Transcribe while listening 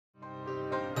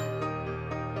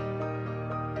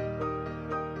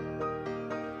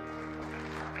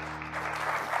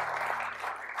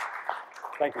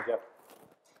Thank you, Jeff.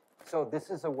 So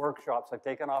this is a workshop, so I've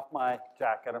taken off my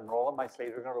jacket, I'm rolling my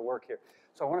sleeves, we're going to work here.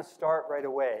 So I want to start right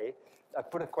away. I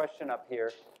put a question up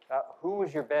here. Who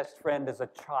was your best friend as a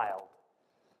child?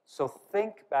 So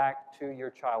think back to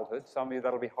your childhood. Some of you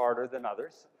that'll be harder than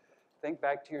others. Think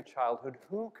back to your childhood.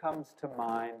 Who comes to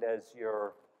mind as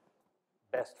your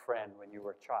best friend when you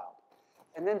were a child?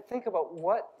 And then think about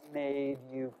what made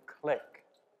you click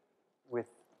with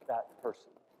that person.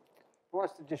 I want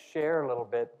us to just share a little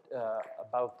bit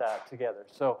about that together.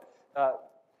 So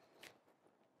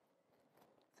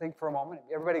think for a moment.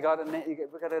 Everybody got a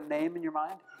name in your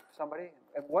mind? Somebody?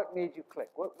 And what made you click?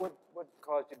 What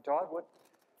caused you? Todd, what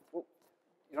you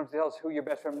don't have to tell us who your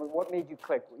best friend was. What made you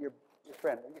click? Your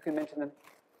friend. You can mention them.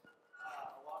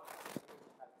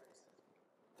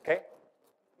 Okay.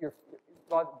 You're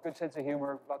good sense of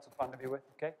humor, lots of fun to be with.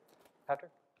 Okay.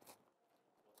 Patrick?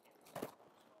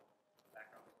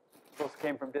 Both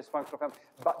came from dysfunctional families.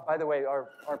 By the way, our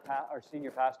senior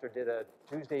pastor did a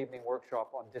Tuesday evening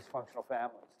workshop on dysfunctional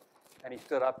families. And he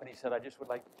stood up and he said, I just would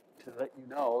like to let you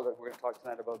know that we're going to talk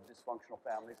tonight about dysfunctional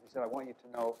families. He said, I want you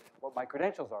to know what my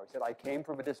credentials are. He said, I came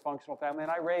from a dysfunctional family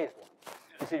and I raised one.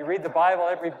 He said, you read the Bible,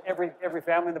 every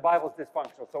family in the Bible is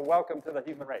dysfunctional. So welcome to the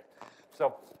human race.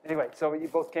 So anyway, so you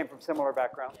both came from similar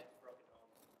backgrounds.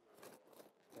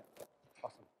 Yeah.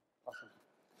 Awesome. Awesome.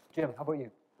 Jim, how about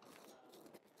you?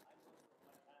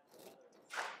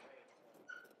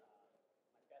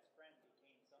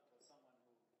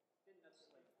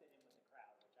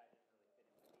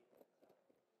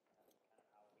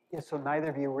 Yeah, so neither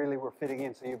of you really were fitting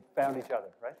in, so you found each other,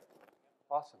 right?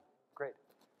 Awesome, great.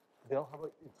 Bill, how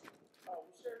about you?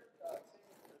 We shared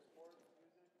singing for sport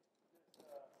music.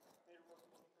 Favorite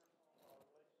personal relationship.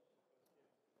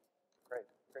 Great,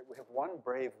 great. We have one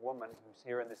brave woman who's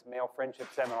here in this male friendship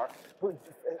seminar.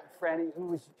 Franny,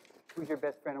 who's your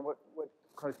best friend, and what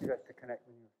caused you guys to connect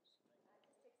with you?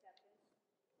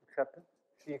 Acceptance.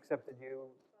 She accepted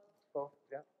you both?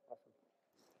 Yeah, awesome.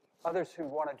 Others who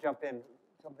want to jump in,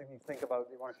 something you think about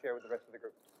you want to share with the rest of the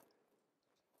group.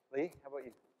 Lee, how about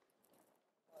you?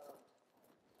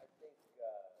 I think just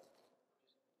our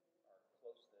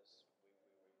closeness,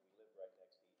 we lived right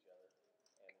next to each other,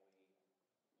 and we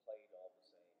played all the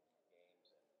same games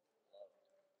and loved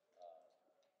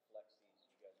flexies.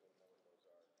 You guys wouldn't know what those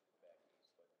are back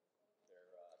east, but they're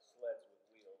sleds with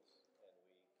wheels, and we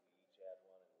each had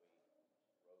one, and we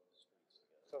rode the streets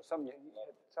together. So something you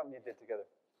did together.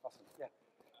 Awesome. Yeah.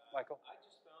 Michael? I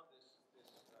just found this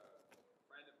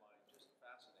friend of mine just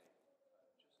fascinating, just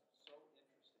so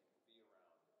interesting to be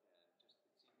around, and just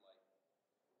it seemed like it was an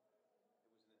adventure.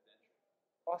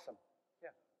 Awesome.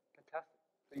 Yeah, fantastic.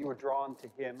 So you were drawn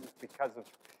to him because of,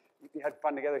 you had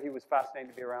fun together, he was fascinating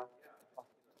to be around? Yeah.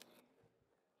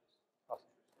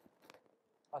 Awesome.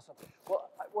 Awesome.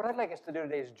 Well, what I'd like us to do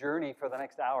today is journey for the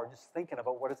next hour, just thinking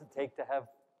about what does it take to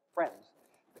have friends,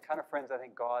 the kind of friends I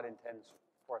think God intends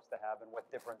for us to have, and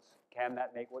what difference can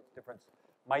that make, what difference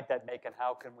might that make, and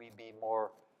how can we be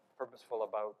more purposeful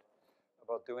about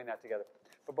doing that together.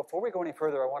 But before we go any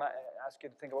further, I want to ask you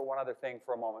to think about one other thing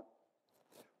for a moment.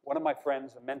 One of my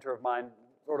friends, a mentor of mine,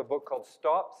 wrote a book called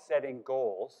Stop Setting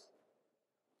Goals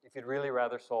If You'd Really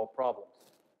Rather Solve Problems.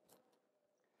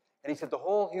 And he said the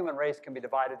whole human race can be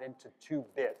divided into two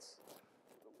bits.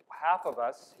 Half of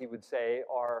us, he would say,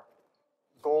 are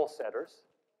goal setters.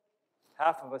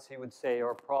 Half of us, he would say,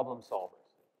 are problem solvers.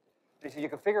 And he said you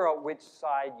can figure out which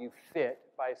side you fit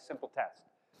by a simple test.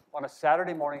 On a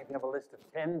Saturday morning, if you have a list of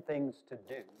 10 things to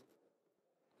do,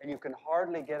 and you can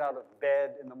hardly get out of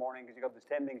bed in the morning because you've got these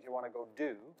 10 things you want to go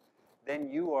do, then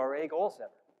you are a goal setter.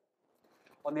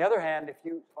 On the other hand, if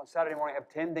you, on Saturday morning, have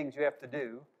 10 things you have to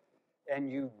do,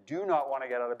 and you do not want to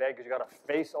get out of bed because you've got to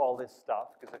face all this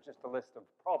stuff, because it's just a list of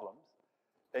problems,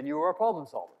 then you are a problem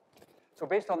solver. So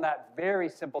based on that very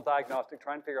simple diagnostic,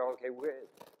 try and figure out, okay,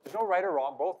 there's no right or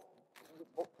wrong. Both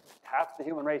half the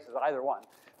human race is either one.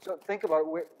 So think about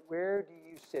where do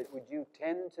you sit? Would you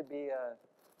tend to be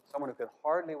someone who can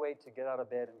hardly wait to get out of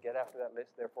bed and get after that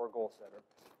list, therefore a goal setter?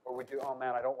 Or would you, oh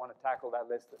man, I don't want to tackle that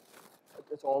list.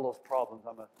 It's all those problems.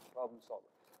 I'm a problem solver.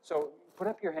 So put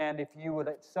up your hand if you would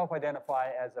self-identify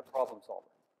as a problem solver.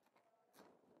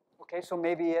 Okay, so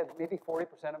maybe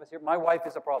 40% of us here. My wife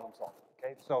is a problem solver.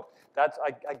 Okay, so that's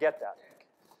I get that.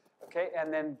 Okay,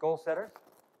 and then goal setters.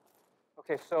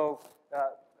 Okay, so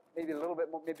maybe a little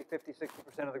bit more, maybe 50,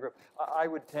 60% of the group. I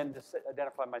would tend to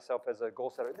identify myself as a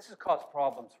goal setter. This has caused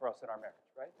problems for us in our marriage,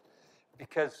 right?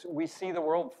 Because we see the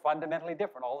world fundamentally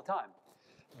different all the time.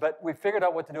 But we figured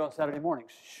out what to do on Saturday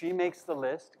mornings. She makes the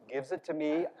list, gives it to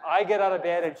me. I get out of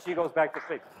bed, and she goes back to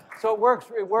sleep. So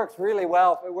it works really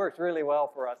well. It works really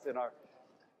well for us in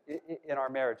in our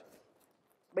marriage.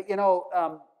 But,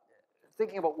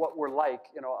 thinking about what we're like,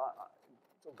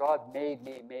 so God made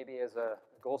me maybe as a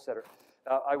goal setter.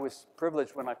 I was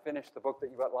privileged when I finished the book that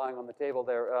you got lying on the table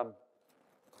there.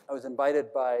 I was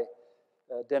invited by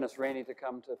Dennis Rainey to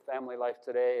come to Family Life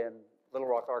Today in Little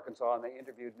Rock, Arkansas, and they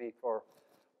interviewed me for a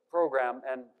program.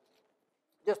 And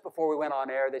just before we went on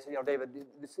air, they said, David,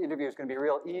 this interview is going to be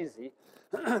real easy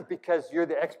because you're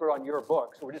the expert on your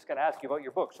book, so we're just going to ask you about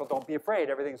your book. So don't be afraid,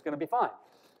 everything's going to be fine.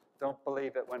 Don't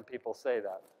believe it when people say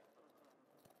that.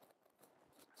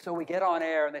 So we get on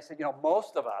air, and they said,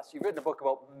 most of us, you've written a book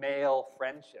about male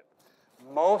friendship.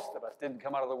 Most of us didn't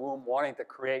come out of the womb wanting to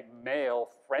create male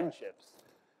friendships.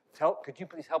 Could you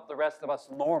please help the rest of us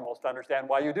normals to understand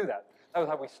why you do that? That was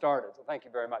how we started, so thank you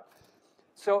very much.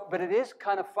 But it is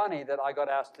kind of funny that I got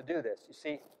asked to do this. You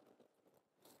see,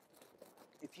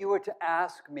 if you were to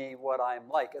ask me what I'm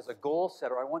like as a goal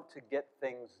setter, I want to get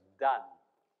things done.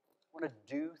 I want to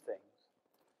do things.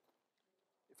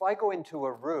 If I go into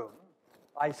a room,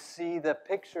 I see the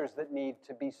pictures that need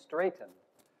to be straightened.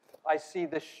 I see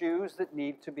the shoes that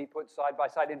need to be put side by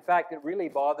side. In fact, it really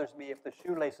bothers me if the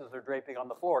shoelaces are draping on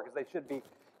the floor because they should be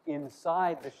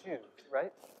inside the shoes,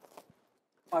 right?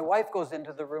 My wife goes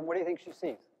into the room. What do you think she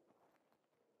sees?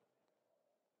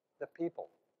 The people,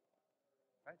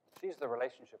 right? She's the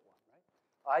relationship one,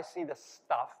 right? I see the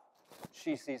stuff.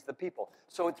 She sees the people.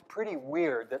 So it's pretty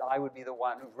weird that I would be the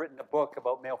one who's written a book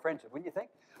about male friendship, wouldn't you think?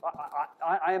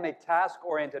 I am a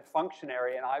task-oriented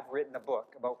functionary, and I've written a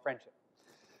book about friendship.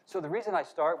 So the reason I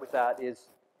start with that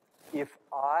is if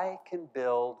I can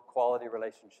build quality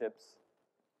relationships,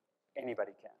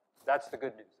 anybody can. That's the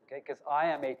good news, okay? Because I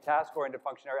am a task-oriented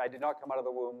functionary. I did not come out of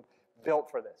the womb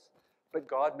built for this. But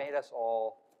God made us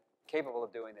all capable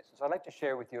of doing this. So I'd like to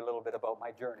share with you a little bit about my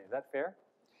journey. Is that fair?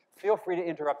 Feel free to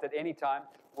interrupt at any time.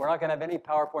 We're not going to have any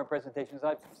PowerPoint presentations.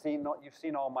 You've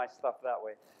seen all my stuff that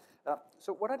way.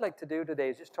 So what I'd like to do today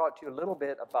is just talk to you a little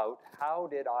bit about how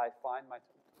did I find my...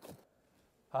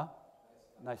 Huh?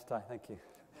 Nice tie, thank you.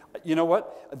 You know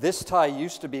what? This tie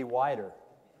used to be wider.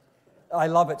 I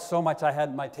love it so much I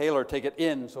had my tailor take it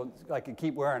in so I could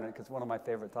keep wearing it because it's one of my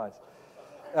favorite ties.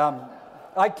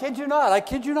 I kid you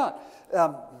not,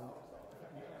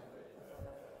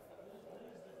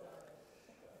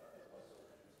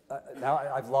 now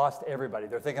I've lost everybody.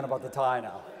 They're thinking about the tie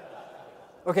now.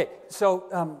 Okay,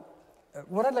 so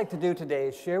what I'd like to do today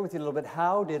is share with you a little bit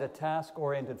how did a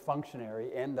task-oriented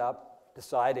functionary end up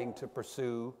deciding to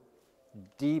pursue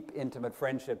deep, intimate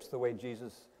friendships the way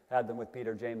Jesus had them with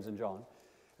Peter, James, and John.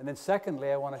 And then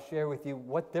secondly, I want to share with you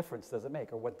what difference does it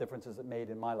make or what difference has it made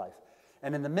in my life.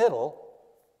 And in the middle,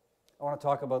 I want to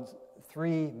talk about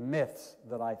 3 myths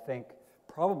that I think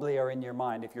probably are in your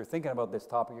mind. If you're thinking about this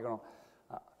topic, you're going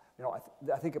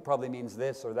to, I think it probably means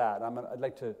this or that. I'd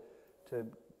like to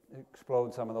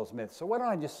explode some of those myths. So why don't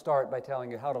I just start by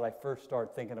telling you how did I first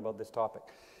start thinking about this topic.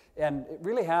 And it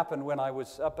really happened when I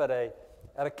was up at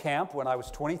a camp when I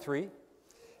was 23.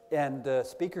 And a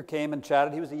speaker came and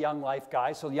chatted. He was a Young Life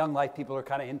guy, so Young Life people are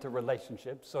kind of into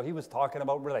relationships. So he was talking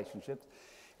about relationships.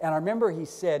 And I remember he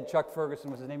said, Chuck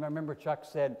Ferguson was his name, I remember Chuck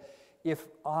said, if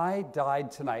I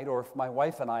died tonight, or if my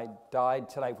wife and I died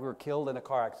tonight, we were killed in a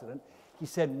car accident, he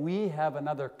said, we have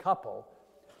another couple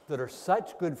that are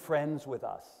such good friends with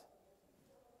us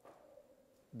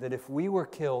that if we were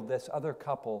killed, this other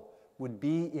couple would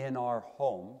be in our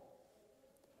home,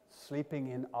 sleeping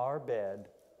in our bed,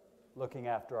 looking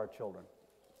after our children.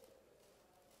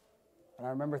 And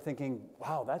I remember thinking,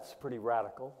 wow, that's pretty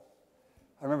radical.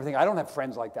 I remember thinking, I don't have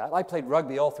friends like that. I played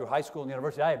rugby all through high school and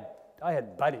university. I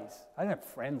had buddies. I didn't have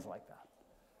friends like that.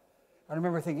 I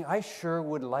remember thinking, I sure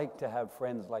would like to have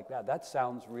friends like that. That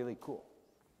sounds really cool.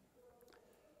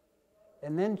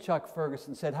 And then Chuck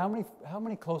Ferguson said, how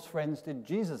many close friends did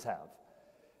Jesus have?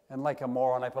 And like a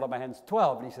moron, I put up my hands,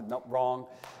 12. And he said, no, wrong.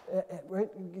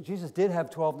 Jesus did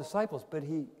have 12 disciples, but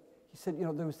he said,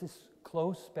 there was this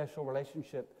close, special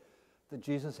relationship that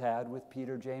Jesus had with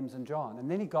Peter, James, and John. And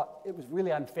then it was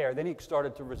really unfair. Then he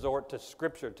started to resort to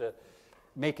Scripture to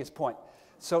make his point.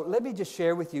 So let me just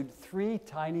share with you 3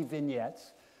 tiny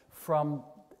vignettes from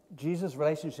Jesus'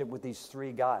 relationship with these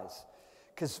 3 guys.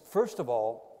 Because first of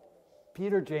all,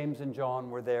 Peter, James, and John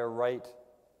were there right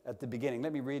at the beginning.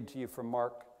 Let me read to you from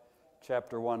Mark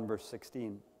chapter 1, verse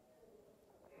 16.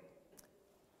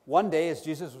 One day, as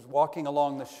Jesus was walking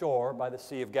along the shore by the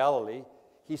Sea of Galilee,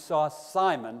 he saw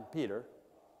Simon, Peter,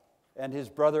 and his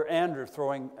brother Andrew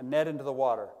throwing a net into the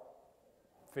water,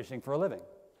 fishing for a living.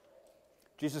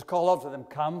 Jesus called out to them,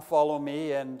 come, follow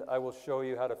me, and I will show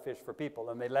you how to fish for people.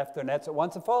 And they left their nets at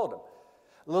once and followed him.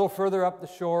 A little further up the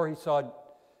shore, he saw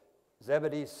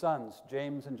Zebedee's sons,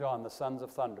 James and John, the sons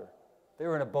of thunder. They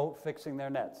were in a boat fixing their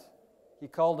nets. He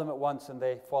called them at once, and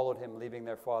they followed him, leaving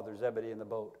their father Zebedee in the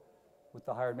boat with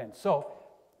the hired men. So,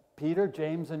 Peter,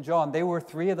 James, and John, they were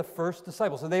three of the first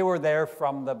disciples, and they were there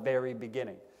from the very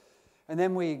beginning. And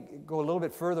then we go a little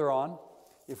bit further on.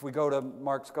 If we go to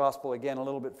Mark's Gospel again, a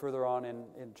little bit further on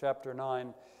in chapter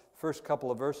 9, first couple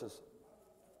of verses.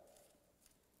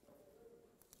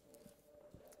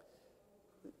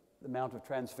 The Mount of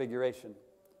Transfiguration.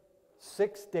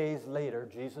 6 days later,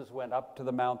 Jesus went up to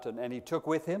the mountain, and he took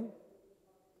with him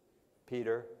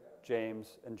Peter,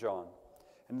 James, and John.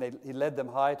 And he led them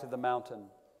high to the mountain.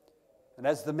 And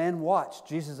as the men watched,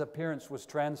 Jesus' appearance was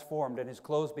transformed, and his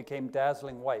clothes became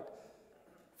dazzling white,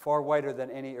 far whiter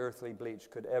than any earthly bleach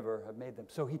could ever have made them.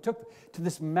 So he took to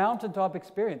this mountaintop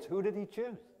experience. Who did he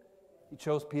choose? He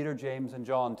chose Peter, James, and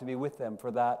John to be with them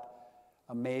for that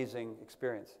amazing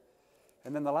experience.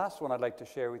 And then the last one I'd like to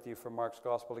share with you from Mark's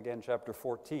Gospel, again, chapter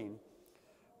 14,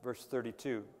 verse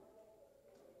 32.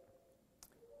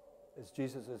 As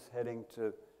Jesus is heading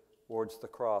towards the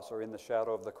cross, or in the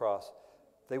shadow of the cross,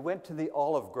 they went to the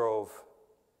olive grove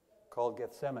called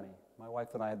Gethsemane. My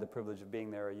wife and I had the privilege of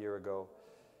being there a year ago.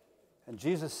 And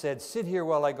Jesus said, "Sit here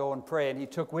while I go and pray." And he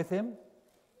took with him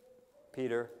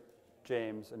Peter,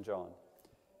 James, and John.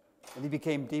 And he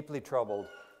became deeply troubled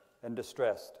and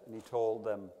distressed. And he told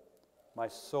them, "My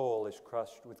soul is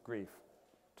crushed with grief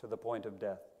to the point of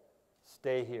death.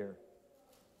 Stay here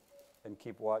and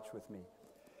keep watch with me."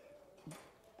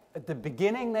 At the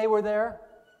beginning, they were there.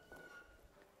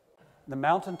 The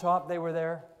mountaintop, they were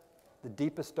there. The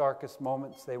deepest, darkest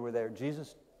moments, they were there.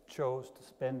 Jesus chose to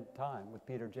spend time with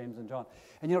Peter, James, and John.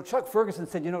 And Chuck Ferguson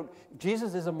said,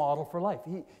 Jesus is a model for life.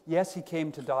 Yes, he came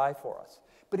to die for us,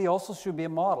 but he also should be a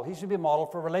model. He should be a model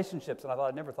for relationships. And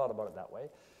I never thought about it that way.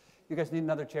 You guys need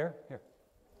another chair? Here.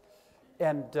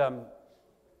 And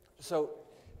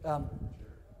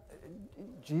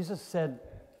Jesus said,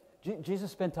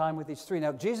 Jesus spent time with these three.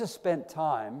 Now, Jesus spent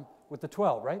time with the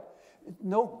 12, right?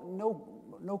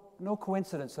 No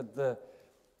coincidence that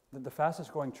the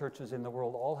fastest growing churches in the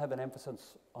world all have an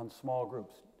emphasis on small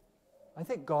groups. I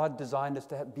think God designed us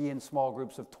to be in small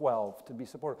groups of 12 to be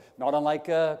supportive. Not unlike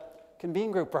a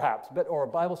convene group, perhaps, or a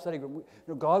Bible study group.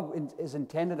 God has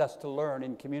intended us to learn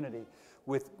in community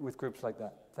with groups like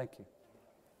that. Thank you.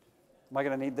 Am I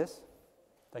going to need this?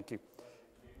 Thank you.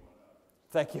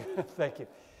 Thank you. Thank you.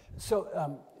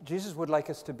 So Jesus would like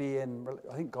us to be I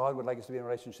think God would like us to be in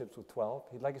relationships with 12.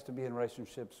 He'd like us to be in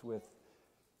relationships with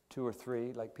 2 or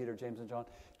 3, like Peter, James, and John.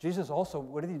 Jesus also,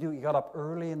 what did he do? He got up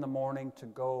early in the morning to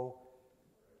go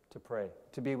to pray,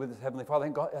 to be with his Heavenly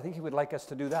Father. I think he would like us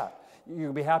to do that.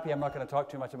 You'll be happy I'm not going to talk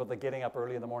too much about the getting up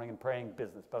early in the morning and praying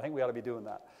business, but I think we ought to be doing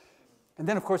that. And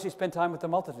then, of course, he spent time with the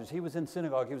multitudes. He was in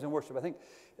synagogue. He was in worship. I think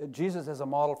Jesus as a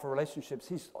model for relationships,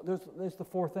 there's the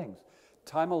 4 things.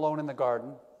 Time alone in the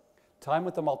garden, time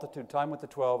with the multitude, time with the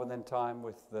 12, and then time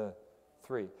with the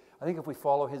 3. I think if we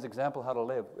follow his example how to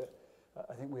live,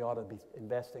 I think we ought to be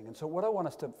investing. And so what I want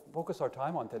us to focus our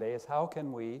time on today is how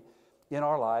can we, in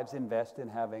our lives, invest in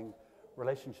having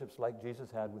relationships like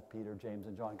Jesus had with Peter, James,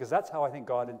 and John. Because that's how I think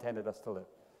God intended us to live.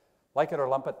 Like it or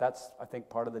lump it, that's, I think,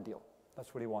 part of the deal.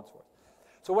 That's what he wants for us.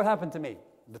 So what happened to me?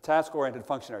 The task-oriented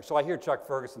functionary. So I hear Chuck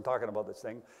Ferguson talking about this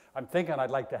thing. I'm thinking I'd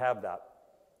like to have that.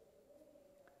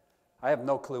 I have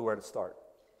no clue where to start.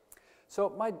 So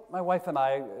my wife and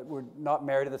I were not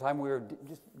married at the time. We were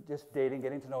just dating,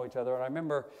 getting to know each other. And I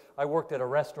remember I worked at a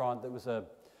restaurant that was a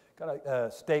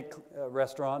steak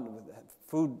restaurant with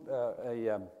food,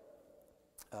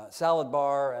 salad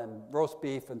bar and roast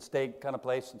beef and steak kind of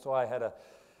place. And so I had a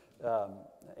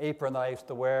apron that I used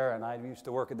to wear, and I used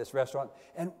to work at this restaurant.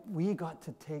 And we got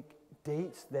to take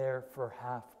dates there for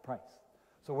half price.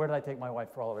 So where did I take my wife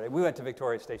for all of our dates? We went to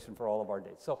Victoria Station for all of our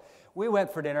dates. So we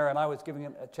went for dinner, and I was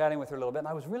chatting with her a little bit, and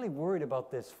I was really worried about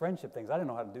this friendship things. I didn't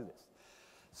know how to do this.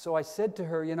 So I said to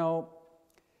her,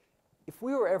 if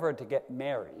we were ever to get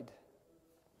married,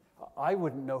 I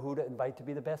wouldn't know who to invite to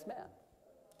be the best man.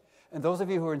 And those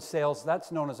of you who are in sales,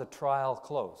 that's known as a trial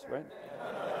close, right?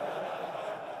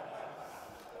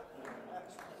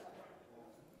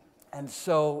 And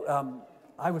so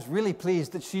I was really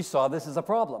pleased that she saw this as a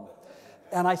problem.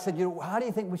 And I said, how do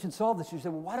you think we should solve this? She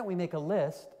said, well, why don't we make a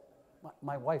list?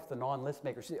 My wife, the non-list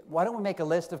maker, she said, why don't we make a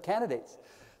list of candidates?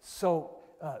 So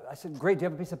I said, great, do you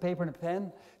have a piece of paper and a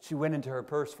pen? She went into her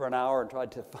purse for an hour and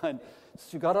tried to find.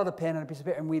 She got out a pen and a piece of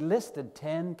paper, and we listed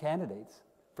 10 candidates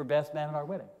for best man at our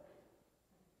wedding.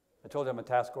 I told you I'm a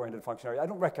task-oriented functionary. I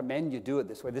don't recommend you do it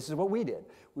this way. This is what we did.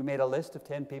 We made a list of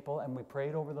 10 people, and we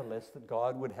prayed over the list that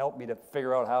God would help me to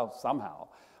figure out how, somehow,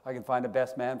 I can find a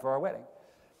best man for our wedding.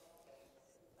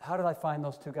 how did I find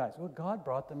those two guys? Well, God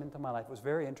brought them into my life. It was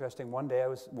very interesting. One day I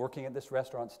was working at this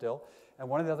restaurant still, and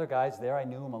one of the other guys there, I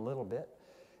knew him a little bit.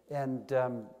 And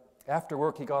after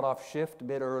work, he got off shift a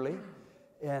bit early,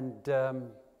 and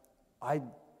I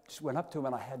just went up to him,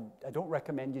 and I don't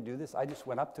recommend you do this. I just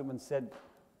went up to him and said,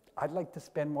 I'd like to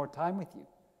spend more time with you.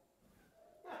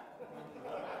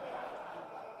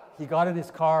 He got in his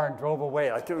car and drove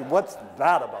away. Like, what's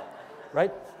that about,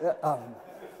 right?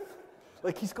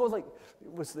 Like he's going like,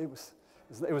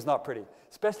 it was not pretty,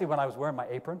 especially when I was wearing my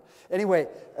apron. Anyway,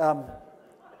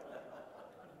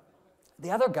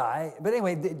 the other guy, but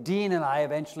anyway, Dean and I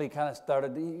eventually kind of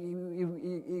started,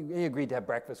 he agreed to have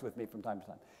breakfast with me from time to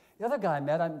time. The other guy I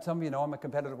met, some of you know I'm a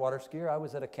competitive water skier. I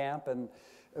was at a camp and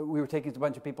we were taking a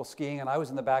bunch of people skiing, and I was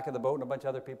in the back of the boat and a bunch of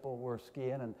other people were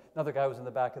skiing, and another guy was in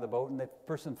the back of the boat, and the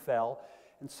person fell.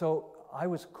 And so I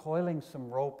was coiling some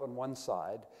rope on one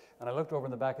side, and I looked over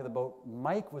in the back of the boat.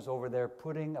 Mike was over there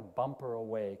putting a bumper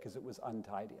away because it was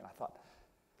untidy. And I thought,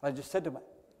 I just said to him,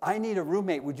 I need a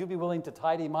roommate. Would you be willing to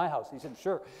tidy my house? He said,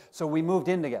 sure. So we moved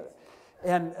in together.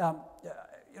 And,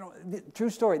 true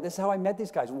story, this is how I met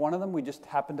these guys. One of them, we just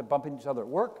happened to bump into each other at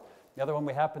work. The other one,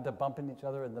 we happened to bump into each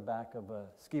other in the back of a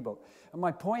ski boat. And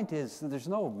my point is, there's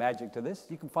no magic to this.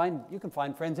 You can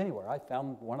find friends anywhere. I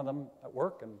found one of them at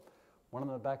work and one of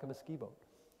them in the back of a ski boat.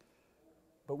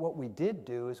 But what we did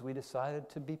do is we decided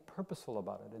to be purposeful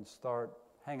about it and start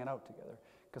hanging out together,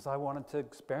 because I wanted to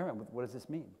experiment with what does this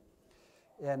mean.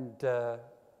 And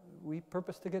we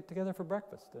purposed to get together for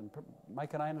breakfast. And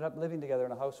Mike and I ended up living together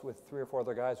in a house with 3 or 4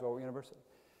 other guys while we were at university.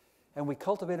 And we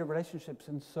cultivated relationships.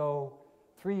 And so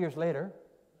 3 years later,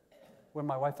 when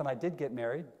my wife and I did get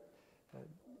married,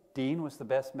 Dean was the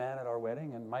best man at our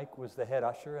wedding, and Mike was the head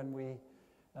usher, and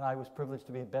I was privileged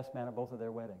to be the best man at both of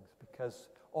their weddings, because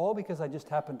I just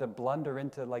happened to blunder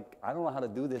into, like, I don't know how to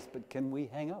do this, but can we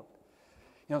hang out?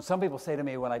 You know, some people say to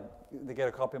me when they get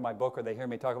a copy of my book or they hear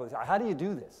me talk about this, how do you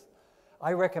do this?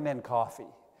 I recommend coffee.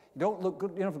 You don't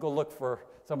have to go look for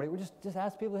somebody. Just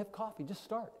ask people to have coffee. Just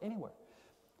start anywhere.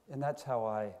 And that's how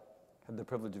I had the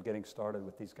privilege of getting started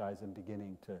with these guys and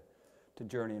beginning to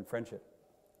journey in friendship.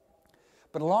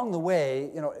 But along the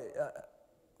way,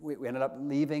 we ended up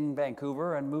leaving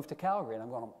Vancouver and moved to Calgary. And I'm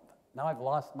going, now I've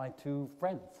lost my 2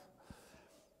 friends.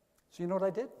 So you know what I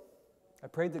did? I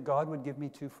prayed that God would give me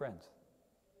 2 friends.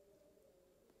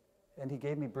 And he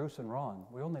gave me Bruce and Ron.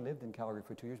 We only lived in Calgary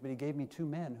for 2 years, but he gave me 2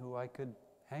 men who I could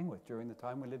hang with during the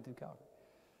time we lived in Calgary.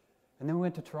 And then we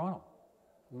went to Toronto.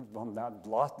 I'm not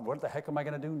lost. What the heck am I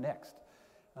going to do next?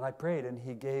 And I prayed, and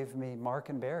he gave me Mark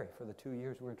and Barry for the 2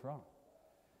 years we were in Toronto.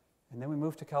 And then we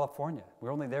moved to California. We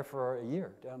were only there for a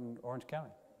year down in Orange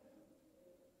County.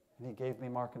 And he gave me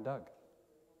Mark and Doug.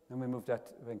 Then we moved out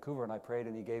to Vancouver, and I prayed,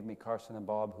 and he gave me Carson and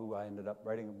Bob, who I ended up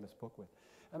writing this book with.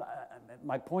 And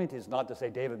my point is not to say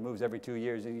David moves every 2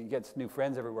 years and he gets new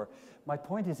friends everywhere. My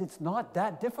point is it's not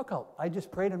that difficult. I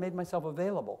just prayed and made myself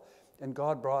available. And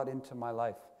God brought into my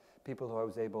life people who I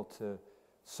was able to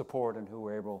support and who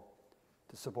were able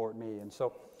to support me. And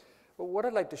so what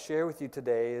I'd like to share with you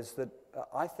today is that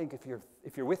I think if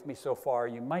you're with me so far,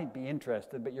 you might be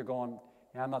interested, but you're going,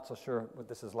 yeah, I'm not so sure what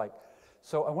this is like.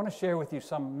 So I want to share with you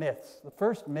some myths. The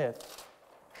first myth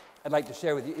I'd like to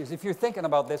share with you is, if you're thinking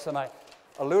about this, and I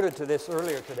alluded to this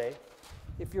earlier today,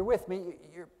 if you're with me,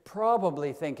 you're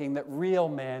probably thinking that real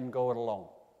men go it alone.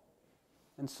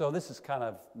 And so this is kind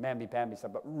of mamby-pamby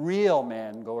stuff, but real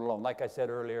men go it alone. Like I said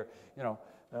earlier,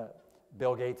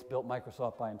 Bill Gates built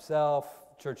Microsoft by himself.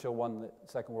 Churchill won the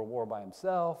Second World War by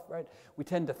himself, right? We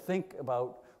tend to think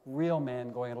about real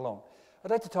men going it alone.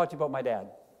 I'd like to talk to you about my dad,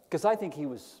 because I think he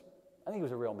was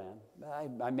a real man.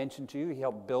 I mentioned to you, he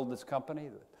helped build this company,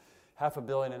 $500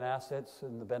 million in assets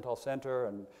in the Bentall Center,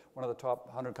 and one of the top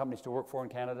 100 companies to work for in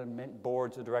Canada,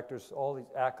 boards of directors, all these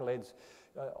accolades,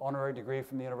 honorary degree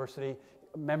from the university,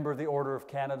 a member of the Order of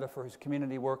Canada for his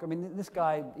community work. I mean, this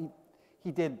guy,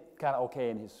 he did kind of okay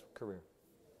in his career.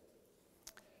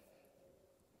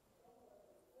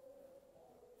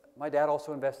 My dad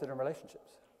also invested in relationships.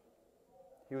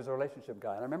 He was a relationship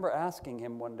guy. And I remember asking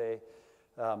him one day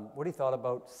what he thought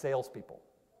about salespeople.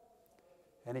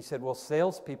 And he said, well,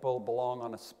 salespeople belong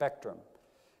on a spectrum.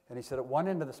 And he said at one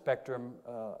end of the spectrum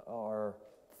are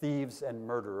thieves and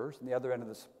murderers, and the other end of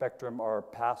the spectrum are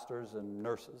pastors and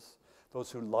nurses,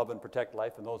 those who love and protect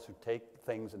life and those who take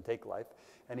things and take life.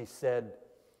 And he said,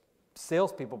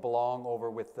 salespeople belong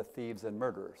over with the thieves and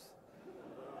murderers.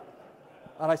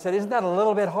 And I said, isn't that a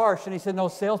little bit harsh? And he said, no,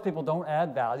 salespeople don't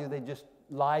add value. They just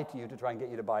lie to you to try and get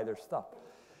you to buy their stuff.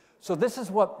 So this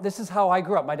is how I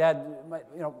grew up. My dad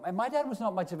was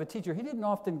not much of a teacher. He didn't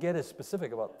often get as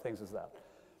specific about things as that.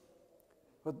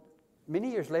 But Many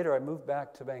years later, I moved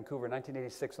back to Vancouver in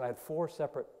 1986, and I had 4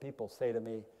 separate people say to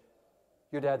me,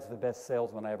 "Your dad's the best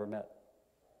salesman I ever met."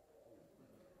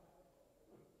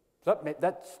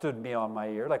 That stood me on my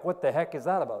ear. Like, what the heck is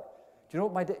that about? Do you know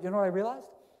what I realized?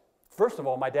 First of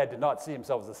all, my dad did not see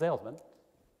himself as a salesman.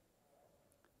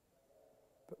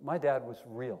 But my dad was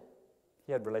real.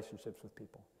 He had relationships with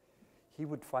people. He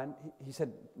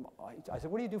said, I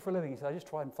said, "What do you do for a living?" He said, "I just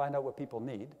try and find out what people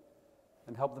need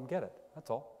and help them get it. That's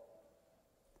all."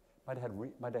 My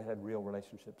dad had real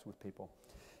relationships with people.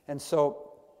 And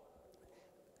so,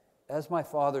 as my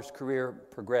father's career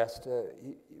progressed,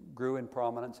 he grew in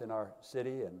prominence in our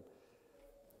city,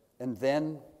 and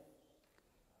then,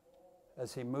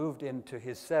 as he moved into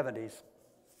his 70s,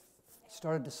 he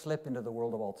started to slip into the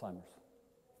world of Alzheimer's,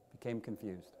 became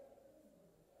confused.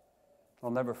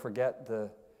 I'll never forget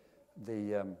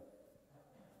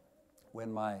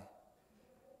when my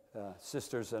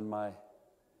sisters and my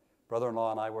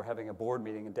brother-in-law and I were having a board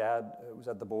meeting, and Dad was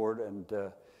at the board, and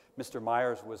Mr.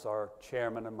 Myers was our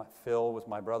chairman, and Phil was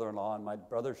my brother-in-law, and my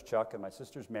brother's Chuck, and my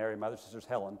sister's Mary, my other sister's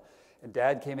Helen. And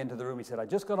Dad came into the room. He said, "I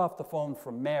just got off the phone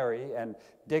from Mary, and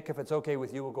Dick, if it's okay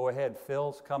with you, we'll go ahead.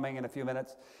 Phil's coming in a few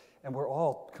minutes." And we're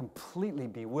all completely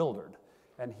bewildered.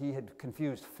 And he had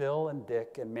confused Phil and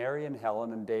Dick and Mary and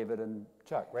Helen and David and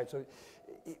Chuck, right? So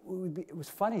it was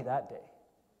funny that day.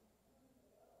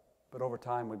 But over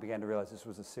time, we began to realize this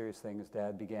was a serious thing as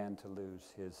Dad began to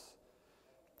lose his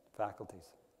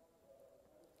faculties.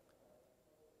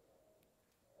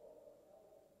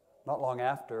 Not long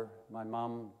after, my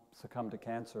mom succumbed to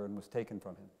cancer and was taken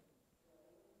from him.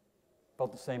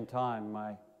 About the same time,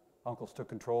 my uncles took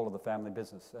control of the family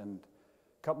business and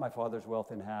cut my father's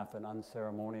wealth in half and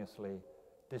unceremoniously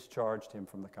discharged him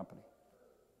from the company.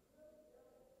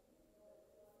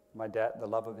 My dad, the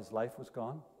love of his life was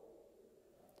gone.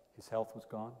 His health was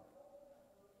gone.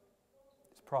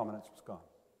 His prominence was gone.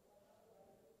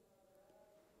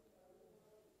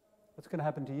 What's going to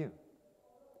happen to you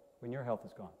when your health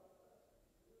is gone?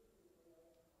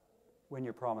 When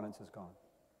your prominence is gone?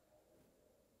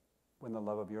 When the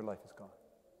love of your life is gone?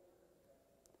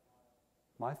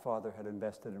 My father had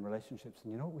invested in relationships,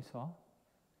 and you know what we saw?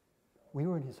 We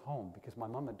were in his home because my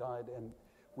mom had died, and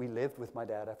we lived with my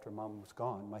dad after mom was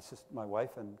gone. My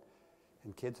wife and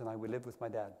kids and I, we lived with my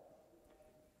dad.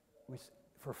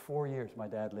 For 4 years, my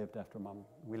dad lived after mom.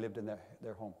 We lived in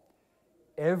their home.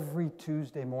 Every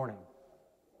Tuesday morning,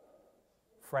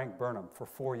 Frank Burnham, for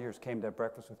 4 years, came to have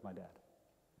breakfast with my dad.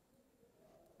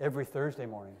 Every Thursday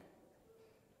morning,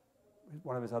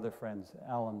 one of his other friends,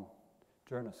 Alan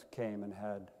Journas, came and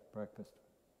had breakfast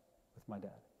with my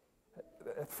dad.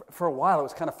 For a while, it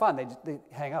was kind of fun. They'd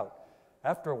hang out.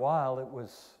 After a while,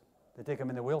 they'd take him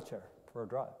in the wheelchair for a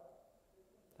drive.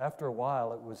 After a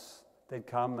while, they'd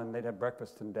come and they'd have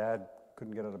breakfast, and Dad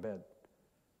couldn't get out of bed.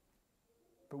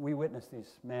 But we witnessed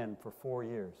these men for 4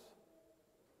 years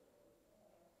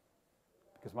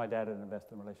because my dad had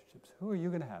invested in relationships. Who are you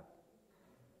going to have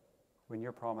when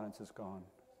your prominence is gone,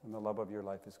 when the love of your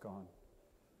life is gone,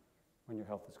 when your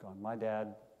health is gone? My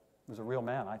dad was a real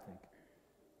man, I think,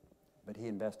 but he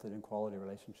invested in quality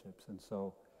relationships, and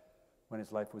so when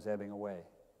his life was ebbing away,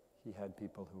 he had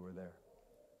people who were there.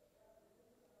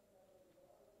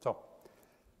 So,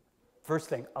 first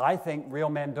thing, I think real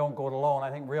men don't go it alone. I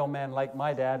think real men like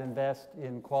my dad invest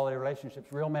in quality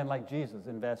relationships. Real men like Jesus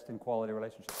invest in quality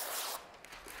relationships.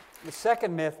 The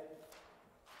second myth,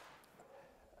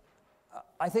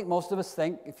 I think most of us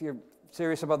think, if you're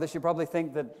serious about this, you probably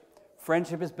think that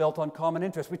friendship is built on common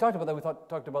interests. We talked about that. We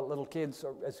talked about little kids,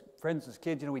 or as friends as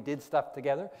kids, we did stuff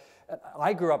together. And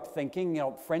I grew up thinking,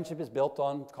 friendship is built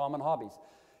on common hobbies.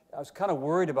 I was kind of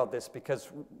worried about this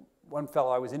because one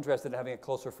fellow I was interested in having a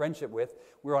closer friendship with,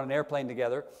 we were on an airplane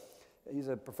together. He's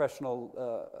a professional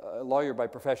lawyer by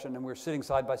profession, and we were sitting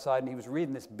side by side, and he was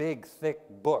reading this big, thick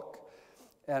book.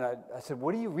 And I said,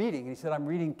 "What are you reading?" And he said, "I'm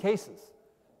reading cases."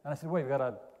 And I said, "Wait, you've got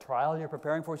a trial you're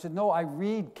preparing for?" He said, "No, I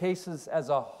read cases as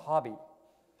a hobby."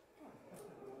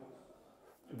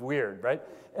 Weird, right?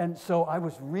 And so I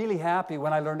was really happy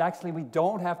when I learned actually we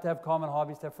don't have to have common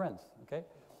hobbies to have friends, okay?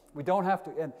 We don't have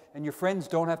to, and your friends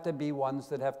don't have to be ones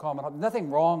that have common hobbies.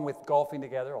 Nothing wrong with golfing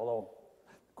together, although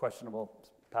questionable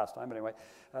pastime anyway.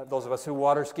 Those of us who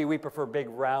water ski, we prefer big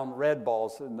round red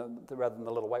balls rather than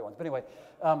the little white ones. But anyway,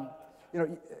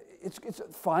 it's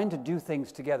fine to do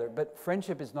things together, but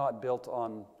friendship is not built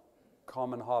on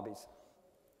common hobbies.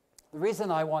 The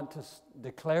reason I want to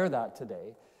declare that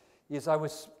today is I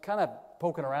was kind of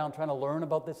poking around trying to learn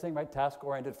about this thing, right?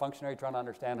 Task-oriented functionary, trying to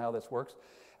understand how this works.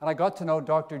 And I got to know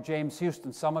Dr. James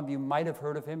Houston. Some of you might have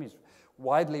heard of him. He's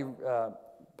widely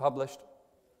published.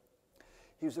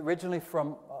 He was originally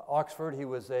from Oxford. He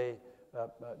was a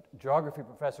geography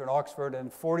professor in Oxford,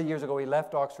 and 40 years ago he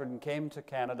left Oxford and came to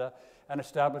Canada and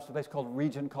established a place called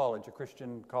Regent College, a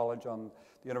Christian college on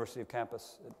the University of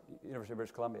campus at University of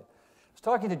British Columbia. I was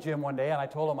talking to Jim one day, and I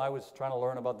told him I was trying to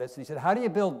learn about this, and he said, how do you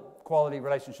build quality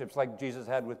relationships like Jesus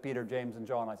had with Peter, James, and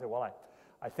John? I said, well,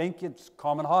 I think it's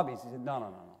common hobbies. He said,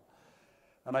 no.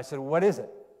 And I said, what is it?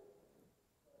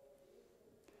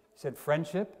 He said,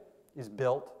 friendship is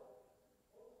built.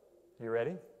 Are you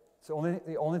ready? It's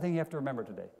the only thing you have to remember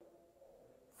today.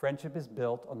 Friendship is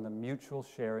built on the mutual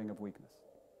sharing of weakness.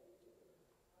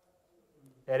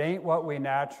 It ain't what we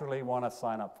naturally want to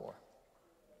sign up for.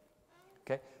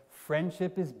 Okay?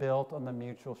 Friendship is built on the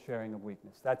mutual sharing of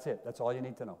weakness. That's it. That's all you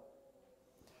need to know.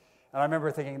 And I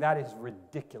remember thinking, that is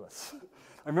ridiculous.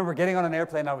 I remember getting on an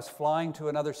airplane. I was flying to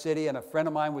another city, and a friend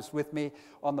of mine was with me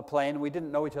on the plane. We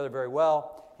didn't know each other very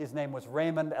well. His name was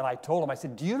Raymond, and I told him, I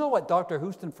said, do you know what Dr.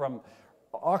 Houston from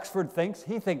Oxford thinks?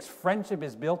 He thinks friendship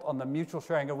is built on the mutual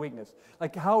sharing of weakness.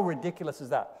 Like, how ridiculous is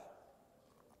that?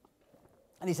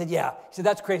 And he said, yeah. He said,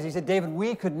 that's crazy. He said, David,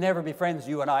 we could never be friends,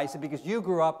 you and I. He said, because you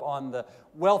grew up on the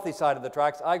wealthy side of the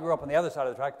tracks. I grew up on the other side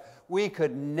of the tracks. We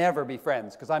could never be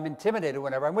friends because I'm intimidated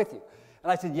whenever I'm with you.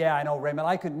 And I said, yeah, I know, Raymond.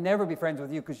 I could never be friends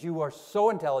with you because you are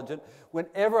so intelligent.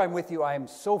 Whenever I'm with you, I am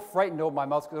so frightened to open my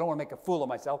mouth because I don't want to make a fool of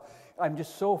myself. I'm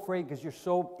just so afraid because you're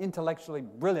so intellectually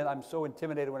brilliant. I'm so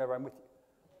intimidated whenever I'm with you.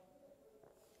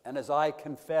 And as I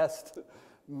confessed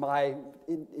my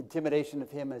intimidation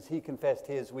of him, as he confessed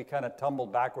his, we kind of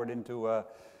tumbled backward into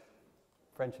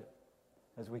friendship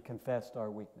as we confessed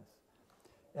our weakness.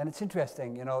 And it's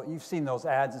interesting, you know, you've seen those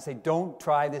ads that say, don't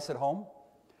try this at home.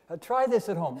 Try this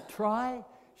at home. Try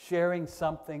sharing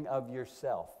something of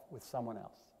yourself with someone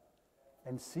else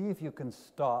and see if you can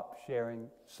stop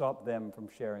them from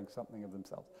sharing something of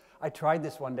themselves. I tried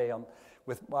this one day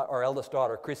with our eldest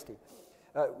daughter, Christy.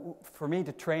 For me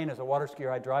to train as a water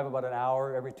skier, I drive about an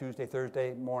hour every Tuesday,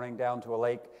 Thursday morning down to a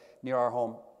lake near our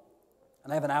home.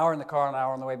 And I have an hour in the car and an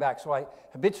hour on the way back. So I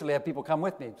habitually have people come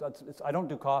with me. So I don't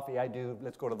do coffee. I do,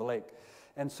 let's go to the lake.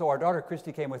 And so our daughter,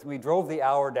 Christy, came with me. We drove the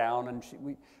hour down, and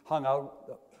we hung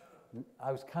out.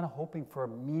 I was kind of hoping for a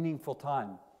meaningful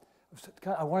time.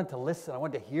 I wanted to listen. I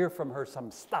wanted to hear from her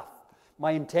some stuff.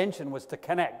 My intention was to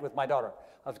connect with my daughter.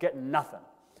 I was getting nothing.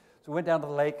 So we went down to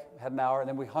the lake, had an hour, and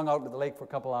then we hung out at the lake for a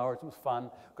couple hours. It was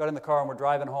fun. Got in the car, and we're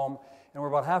driving home, and we're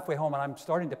about halfway home, and I'm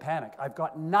starting to panic. I've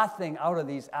got nothing out of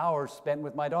these hours spent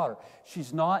with my daughter.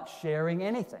 She's not sharing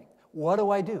anything. What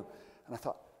do I do? And I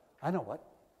thought, I know what.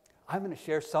 I'm going to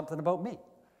share something about me.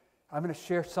 I'm going to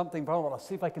share something about her. I'll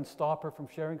see if I can stop her from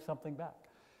sharing something back.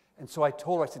 And so I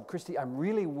told her, I said, Christy, I'm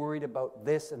really worried about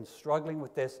this and struggling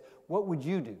with this. What would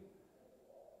you do?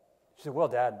 She said, well,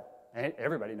 Dad,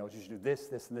 everybody knows you should do this,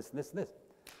 this, and this, and this, and this.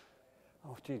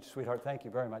 Oh, gee, sweetheart, thank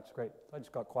you very much. It's great. So I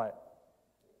just got quiet.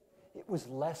 It was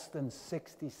less than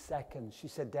 60 seconds. She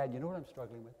said, Dad, you know what I'm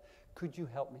struggling with? Could you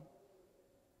help me?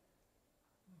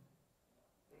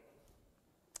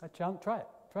 I challenge, try it.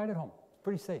 Try it at home. It's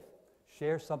pretty safe.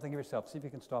 Share something of yourself. See if you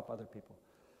can stop other people.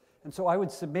 And so I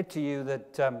would submit to you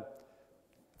that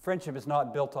friendship is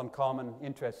not built on common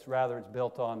interests. Rather, it's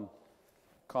built on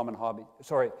common hobby.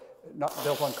 Sorry, not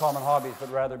built on common hobbies, but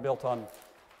rather built on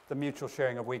the mutual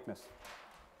sharing of weakness.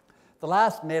 The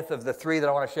last myth of the three that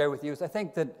I want to share with you is I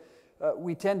think that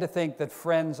we tend to think that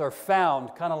friends are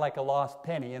found, kind of like a lost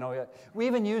penny. You know, we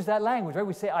even use that language, right?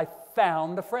 We say, I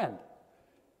found a friend.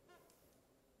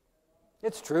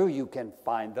 It's true, you can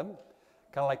find them.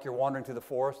 Kind of like you're wandering through the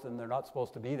forest and they're not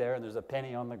supposed to be there and there's a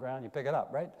penny on the ground, you pick it up,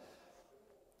 right?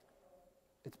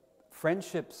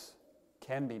 Friendships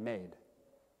can be made.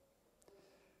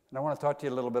 And I want to talk to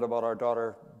you a little bit about our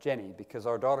daughter, Jenny, because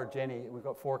our daughter, Jenny, we've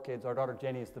got 4 kids. Our daughter,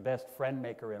 Jenny, is the best friend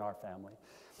maker in our family.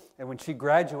 And when she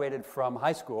graduated from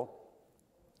high school,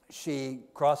 she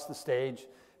crossed the stage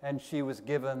and she was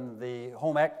given the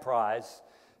home ec prize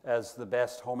as the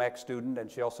best home ec student, and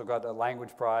she also got a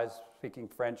language prize, speaking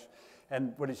French.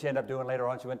 And what did she end up doing later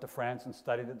on? She went to France and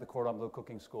studied at the Cordon Bleu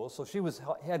cooking school. So she was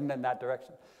heading in that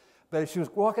direction. But as she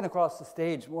was walking across the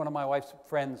stage, one of my wife's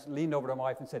friends leaned over to my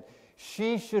wife and said,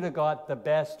 she should have got the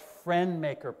best friend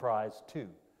maker prize too.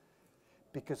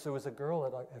 Because there was a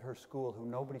girl at her school who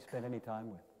nobody spent any time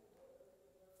with.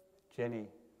 Jenny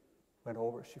went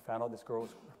over, she found out this girl,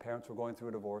 her parents were going through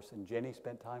a divorce, and Jenny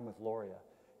spent time with Gloria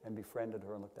and befriended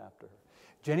her and looked after her.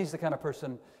 Jenny's the kind of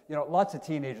person, you know, lots of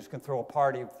teenagers can throw a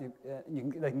party.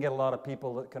 They can get a lot of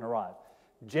people that can arrive.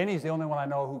 Jenny's the only one I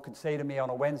know who could say to me on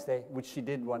a Wednesday, which she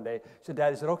did one day, she said,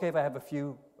 Dad, is it okay if I have a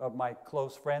few of my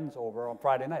close friends over on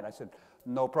Friday night? I said,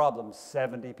 no problem,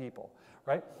 70 people,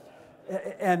 right?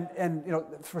 And you know,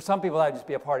 for some people that'd just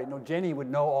be a party. No, Jenny would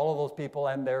know all of those people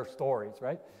and their stories,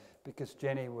 right? Because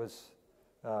Jenny was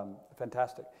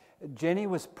fantastic. Jenny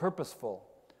was purposeful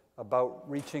about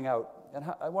reaching out. And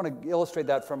I want to illustrate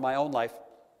that from my own life.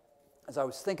 As I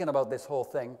was thinking about this whole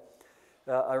thing,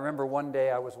 I remember one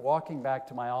day I was walking back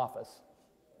to my office.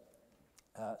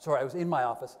 I was in my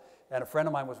office, and a friend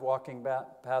of mine was walking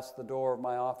back past the door of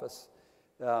my office,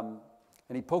 and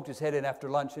he poked his head in after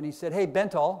lunch, and he said, "Hey,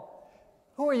 Bentall,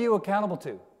 who are you accountable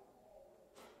to?"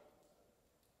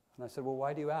 And I said, "Well,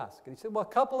 why do you ask?" And he said, "Well,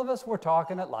 a couple of us were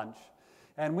talking at lunch,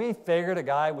 and we figured a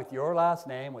guy with your last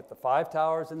name, with the 5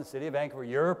 towers in the city of Vancouver,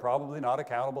 you're probably not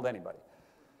accountable to anybody."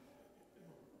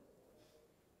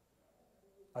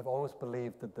 I've always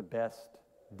believed that the best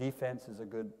defense is a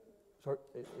good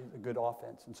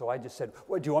offense. And so I just said,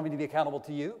 "Well, do you want me to be accountable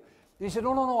to you?" And he said,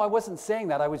 No, I wasn't saying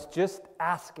that. I was just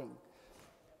asking."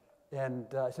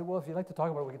 And I said, "Well, if you'd like to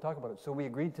talk about it, we can talk about it." So we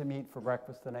agreed to meet for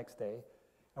breakfast the next day,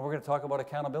 and we're going to talk about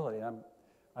accountability. And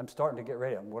I'm starting to get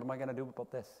ready. What am I going to do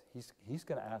about this? He's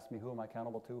going to ask me, who am I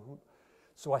accountable to?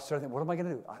 So I started thinking, what am I going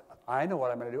to do? I know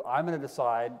what I'm going to do. I'm going to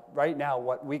decide right now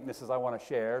what weaknesses I want to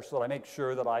share so that I make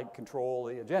sure that I control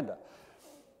the agenda.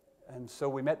 And so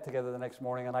we met together the next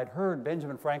morning, and I'd heard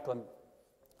Benjamin Franklin,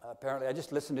 apparently, I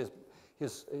just listened to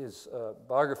his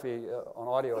biography on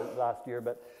audio last year,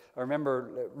 but I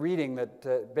remember reading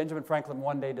that Benjamin Franklin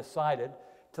one day decided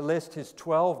to list his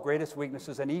 12 greatest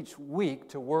weaknesses, and each week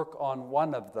to work on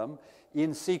one of them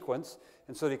in sequence,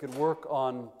 and so that he could work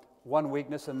on one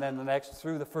weakness and then the next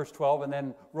through the first 12, and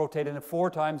then rotate it. And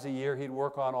 4 times a year he'd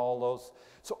work on all those.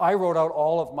 So I wrote out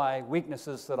all of my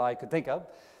weaknesses that I could think of,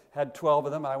 had 12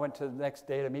 of them, and I went to the next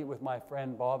day to meet with my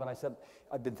friend Bob, and I said,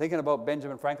 "I've been thinking about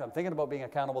Benjamin Franklin. I'm thinking about being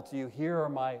accountable to you. Here are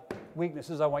my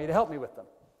weaknesses. I want you to help me with them."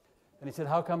 And he said,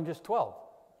 "How come just 12?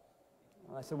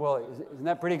 And I said, "Well, isn't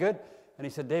that pretty good?" And he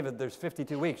said, "David, there's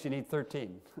 52 weeks. You need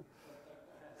 13.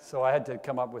 So I had to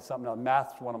come up with something else.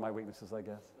 Math's one of my weaknesses, I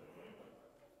guess.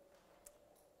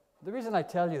 The reason I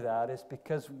tell you that is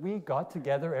because we got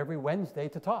together every Wednesday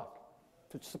to talk,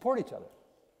 to support each other.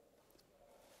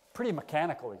 Pretty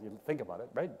mechanical if you think about it,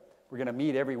 right? We're going to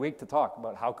meet every week to talk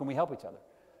about how can we help each other.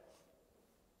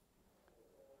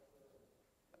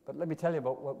 But let me tell you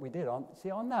about what we did.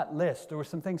 On that list, there were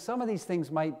some things. Some of these things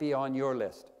might be on your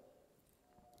list.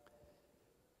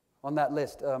 On that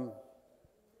list,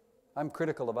 I'm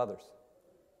critical of others.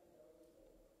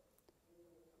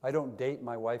 I don't date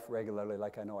my wife regularly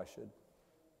like I know I should.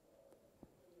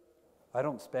 I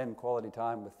don't spend quality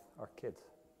time with our kids.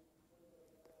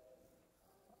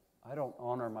 I don't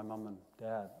honor my mom and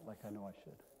dad like I know I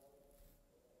should.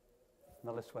 And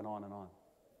the list went on and on.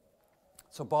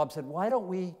 So Bob said, "Why don't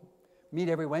we meet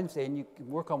every Wednesday and you can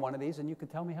work on one of these and you can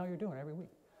tell me how you're doing every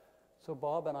week?" So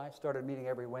Bob and I started meeting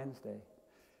every Wednesday.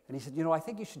 And he said, "I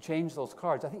think you should change those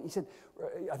cards. I think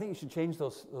you should change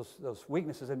those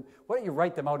weaknesses. And why don't you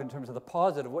write them out in terms of the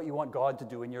positive, what you want God to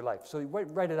do in your life?" So you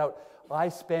write it out. I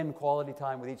spend quality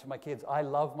time with each of my kids. I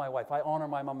love my wife. I honor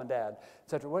my mom and dad,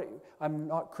 etc. I'm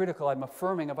not critical. I'm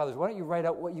affirming of others. Why don't you write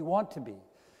out what you want to be?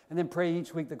 And then pray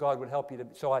each week that God would help you to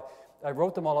be. So I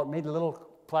wrote them all out, made little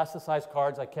plasticized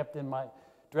cards I kept in my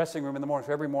dressing room in the morning.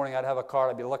 So every morning I'd have a card.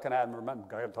 I'd be looking at and remember,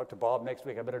 I got to talk to Bob next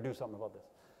week. I better do something about this.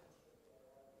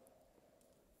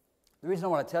 The reason I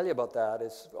want to tell you about that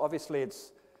is, obviously,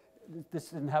 this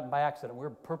didn't happen by accident.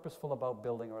 We're purposeful about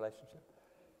building a relationship.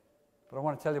 But I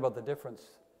want to tell you about the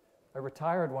difference. I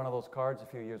retired one of those cards a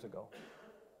few years ago.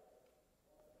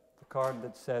 The card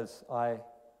that says, "I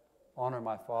honor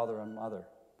my father and mother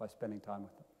by spending time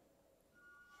with them."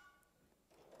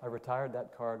 I retired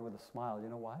that card with a smile. You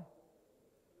know why?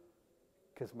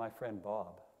 Because my friend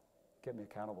Bob kept me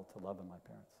accountable to loving my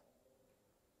parents.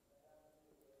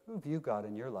 Who have you got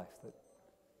in your life that's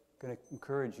going to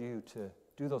encourage you to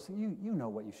do those things? You know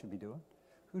what you should be doing.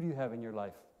 Who do you have in your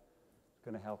life that's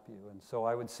going to help you? And so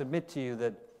I would submit to you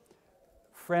that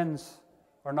friends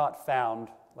are not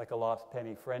found like a lost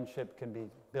penny. Friendship can be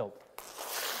built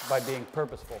by being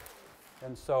purposeful.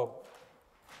 And so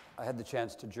I had the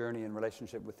chance to journey in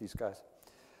relationship with these guys.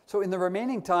 So in the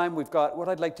remaining time we've got, what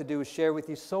I'd like to do is share with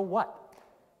you, so what?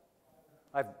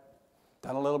 I've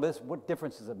done a little bit. What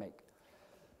difference does it make?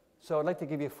 So I'd like to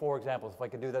give you 4 examples. If I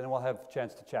could do that, and we'll have a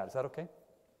chance to chat. Is that okay?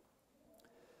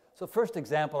 So the first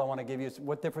example I want to give you is,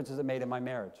 what difference has it made in my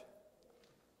marriage?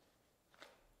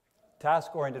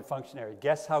 Task-oriented functionary.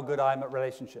 Guess how good I am at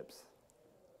relationships.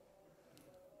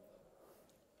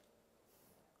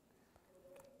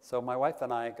 So my wife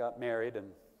and I got married,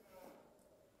 and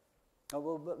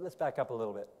let's back up a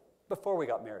little bit. Before we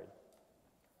got married,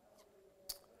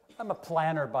 I'm a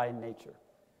planner by nature.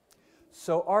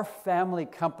 So our family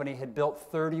company had built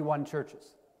 31 churches.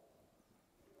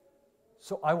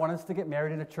 So I wanted us to get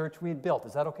married in a church we had built.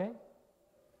 Is that okay?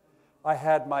 I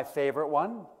had my favorite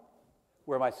one,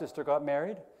 where my sister got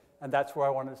married, and that's where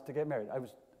I wanted us to get married.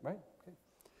 Right? Okay.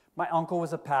 My uncle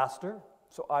was a pastor,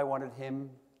 so I wanted him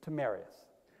to marry us.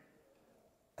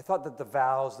 I thought that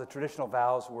the traditional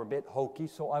vows were a bit hokey,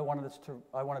 so I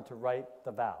wanted to write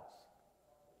the vows.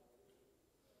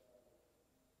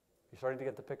 You starting to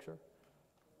get the picture?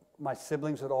 My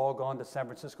siblings had all gone to San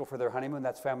Francisco for their honeymoon.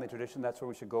 That's family tradition. That's where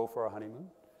we should go for our honeymoon,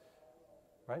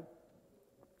 right?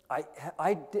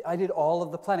 I did all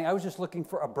of the planning. I was just looking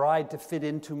for a bride to fit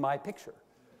into my picture.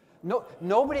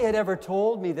 Nobody had ever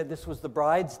told me that this was the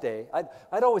bride's day.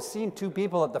 I'd always seen two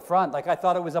people at the front. Like I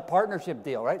thought it was a partnership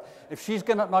deal, right? If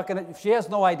if she has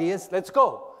no ideas, let's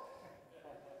go.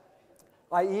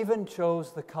 I even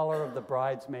chose the color of the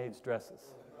bridesmaids' dresses.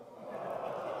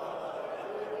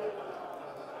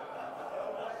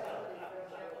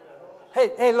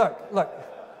 Hey, look.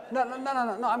 No,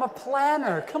 I'm a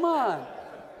planner. Come on.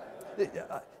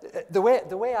 The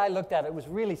way I looked at it was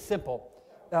really simple.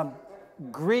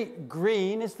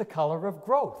 Green is the color of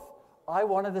growth. I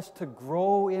wanted us to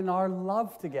grow in our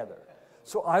love together.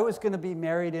 So I was going to be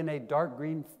married in a dark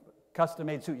green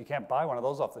custom-made suit. You can't buy one of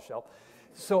those off the shelf.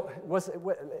 So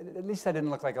at least I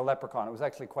didn't look like a leprechaun. It was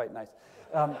actually quite nice.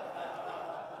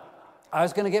 I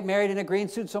was going to get married in a green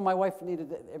suit, so my wife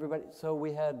needed everybody. So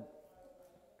we had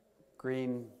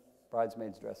green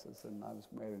bridesmaids' dresses, and I was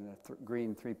married in a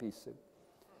green three-piece suit.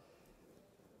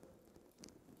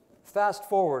 Fast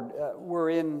forward,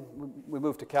 we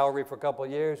moved to Calgary for a couple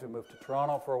of years, we moved to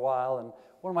Toronto for a while, and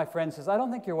one of my friends says, I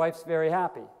don't think your wife's very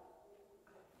happy.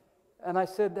 And I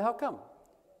said, how come?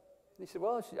 And he said,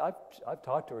 well, I've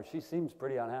talked to her, she seems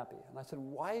pretty unhappy. And I said,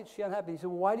 why is she unhappy? He said,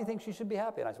 well, why do you think she should be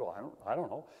happy? And I said, well, I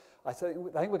don't know. I said,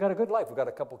 I think we've got a good life. We've got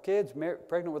a couple kids,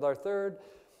 pregnant with our third.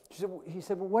 He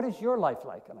said, well, what is your life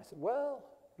like? And I said, well,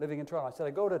 living in Toronto. I said,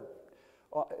 I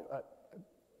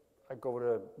go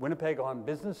to Winnipeg on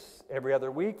business every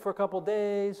other week for a couple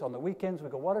days. On the weekends, we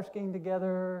go water skiing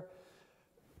together.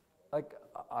 Like,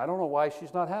 I don't know why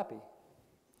she's not happy.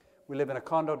 We live in a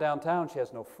condo downtown. She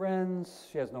has no friends.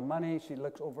 She has no money. She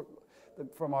looks over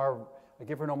I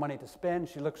give her no money to spend.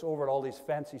 She looks over at all these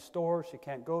fancy stores. She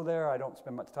can't go there. I don't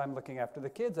spend much time looking after the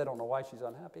kids. I don't know why she's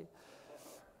unhappy.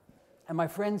 And my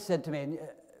friend said to me, and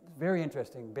very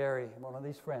interesting, Barry, one of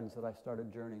these friends that I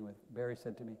started journeying with, Barry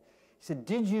said to me, he said,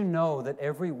 did you know that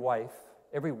every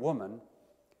woman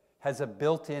has a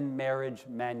built-in marriage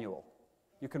manual?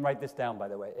 You can write this down, by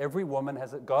the way.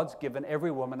 God's given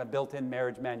every woman a built-in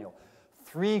marriage manual.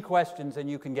 3 questions and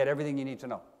you can get everything you need to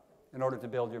know in order to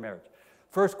build your marriage.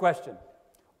 First question,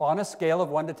 on a scale of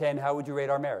 1 to 10, how would you rate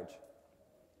our marriage?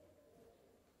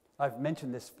 I've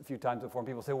mentioned this a few times before, and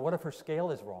people say, well, what if her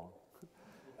scale is wrong?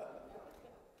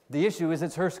 The issue is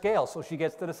it's her scale, so she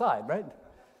gets to decide, right?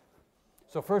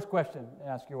 So first question,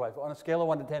 ask your wife, on a scale of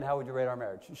 1 to 10, how would you rate our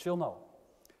marriage? She'll know.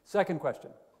 Second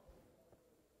question,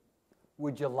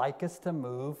 would you like us to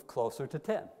move closer to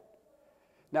 10?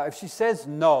 Now, if she says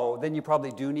no, then you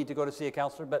probably do need to go to see a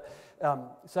counselor, but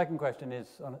second question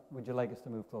is, would you like us to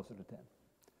move closer to 10?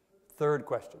 Third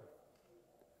question,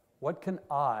 what can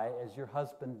I, as your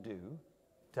husband, do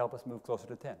to help us move closer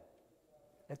to 10?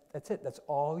 That's it. That's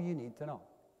all you need to know.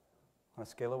 On a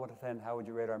scale of 1 to 10, how would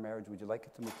you rate our marriage? Would you like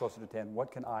it to move closer to 10?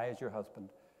 What can I, as your husband,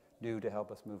 do to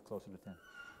help us move closer to 10?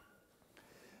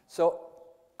 So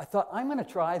I thought, I'm going to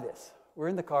try this. We're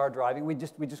in the car driving. We'd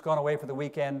just gone away for the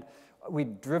weekend.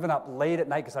 We'd driven up late at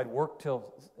night because I'd worked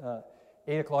till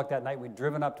 8 o'clock that night. We'd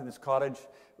driven up to this cottage.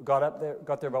 We got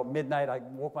there about midnight. I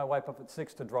woke my wife up at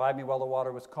 6 to drive me while the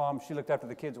water was calm. She looked after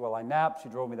the kids while I napped. She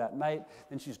drove me that night.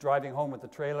 Then she's driving home with the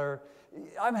trailer.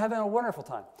 I'm having a wonderful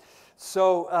time.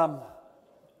 So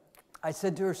I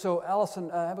said to her, so Allison,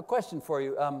 I have a question for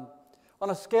you. On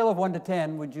a scale of 1 to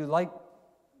 10, would you like,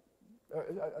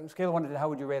 on a scale of 1 to 10, how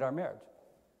would you rate our marriage?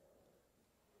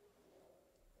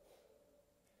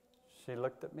 She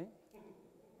looked at me,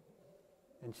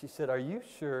 and she said, are you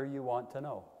sure you want to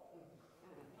know?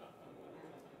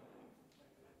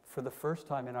 For the first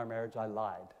time in our marriage, I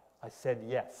lied. I said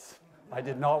yes. I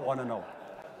did not want to know.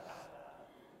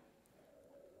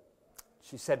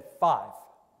 She said 5.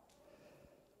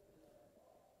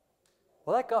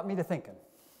 Well, that got me to thinking.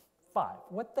 5.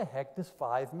 What the heck does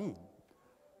 5 mean?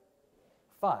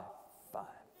 5.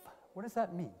 What does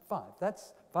that mean? 5.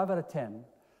 That's 5 out of 10.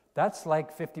 That's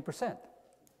like 50%.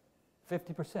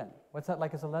 50%. What's that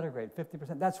like as a letter grade?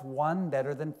 50%. That's 1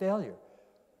 better than failure.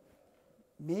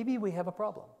 Maybe we have a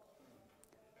problem.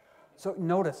 So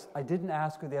notice, I didn't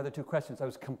ask her the other two questions. I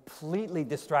was completely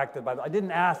distracted by that. I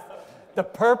didn't ask. The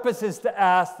purpose is to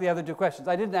ask the other two questions.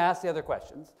 I didn't ask the other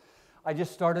questions. I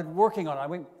just started working on it. I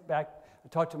went back, I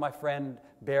talked to my friend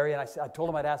Barry, and I told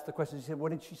him I'd ask the questions. He said,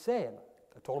 what did she say? And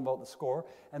I told him about the score.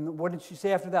 And what did she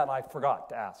say after that? And I forgot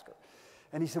to ask her.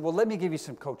 And he said, well, let me give you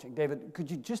some coaching. David,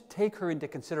 could you just take her into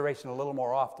consideration a little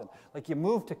more often? Like you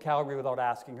moved to Calgary without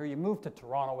asking her. You moved to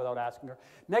Toronto without asking her.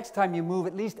 Next time you move,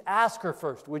 at least ask her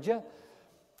first, would you?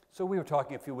 So we were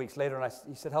talking a few weeks later, and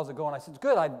he said, how's it going? I said, it's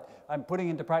good. I'm putting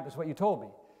into practice what you told me.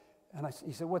 And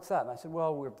he said, what's that? And I said,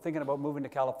 well, we're thinking about moving to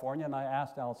California, and I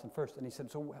asked Allison first. And he said,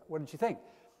 so what did she think?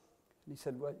 And he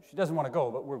said, well, she doesn't want to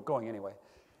go, but we're going anyway.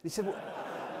 And he said, well,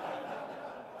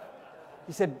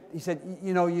 he said,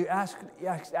 you know, you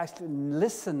actually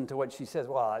listen to what she says.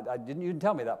 Well, you didn't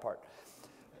tell me that part.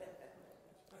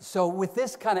 So with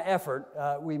this kind of effort,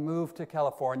 we moved to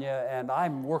California, and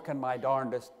I'm working my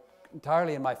darndest,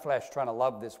 entirely in my flesh, trying to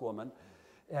love this woman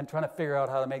and trying to figure out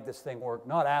how to make this thing work,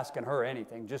 not asking her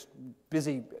anything, just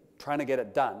busy trying to get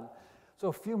it done. So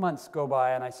a few months go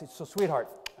by, and I said, so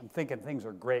sweetheart, I'm thinking things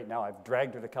are great now. I've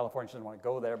dragged her to California. She doesn't want to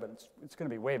go there, but it's going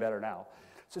to be way better now.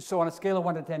 So on a scale of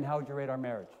 1 to 10, how would you rate our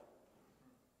marriage?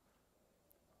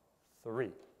 3.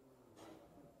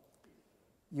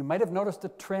 You might have noticed a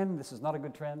trend. This is not a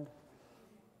good trend.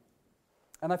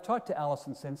 And I've talked to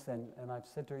Allison since then, and I've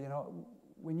said to her, you know,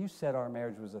 when you said our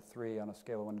marriage was a 3 on a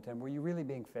scale of 1 to 10, were you really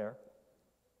being fair?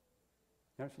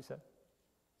 You know what she said?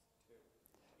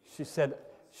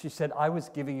 She said, I was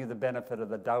giving you the benefit of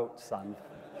the doubt, son.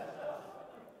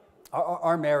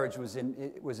 Our marriage was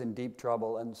in deep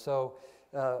trouble, and so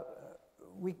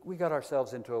we got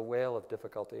ourselves into a whale of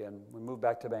difficulty, and we moved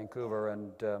back to Vancouver,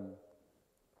 and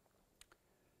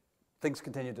things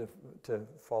continued to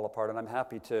fall apart, and I'm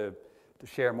happy to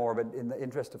share more, but in the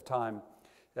interest of time,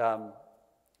 I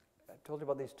told you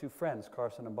about these two friends,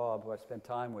 Carson and Bob, who I spent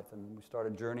time with, and we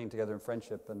started journeying together in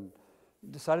friendship, and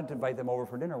decided to invite them over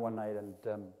for dinner one night,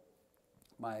 and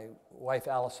my wife,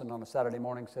 Allison, on a Saturday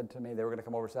morning said to me, they were going to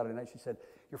come over Saturday night, she said,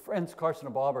 your friends, Carson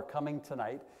and Bob, are coming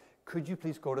tonight. Could you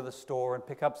please go to the store and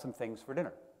pick up some things for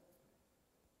dinner?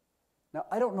 Now,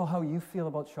 I don't know how you feel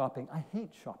about shopping. I hate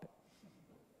shopping.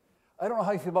 I don't know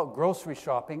how you feel about grocery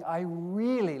shopping. I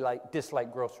really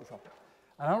dislike grocery shopping.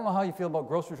 And I don't know how you feel about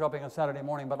grocery shopping on Saturday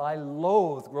morning, but I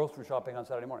loathe grocery shopping on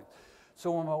Saturday morning.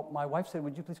 So when my wife said,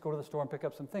 would you please go to the store and pick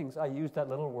up some things, I used that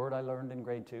little word I learned in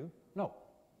grade 2, no.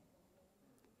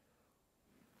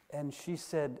 And she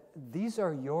said, these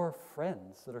are your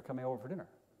friends that are coming over for dinner.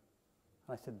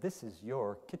 And I said, this is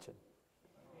your kitchen.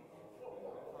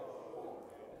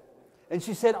 And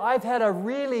she said, I've had a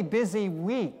really busy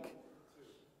week.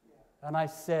 And I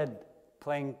said,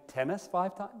 playing tennis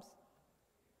 5 times?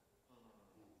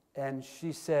 And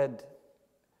she said,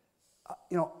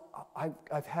 you know,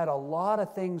 I've had a lot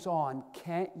of things on.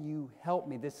 Can't you help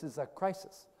me? This is a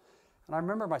crisis. And I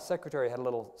remember my secretary had a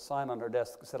little sign on her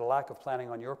desk that said, a lack of planning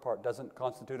on your part doesn't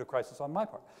constitute a crisis on my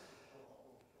part.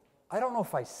 I don't know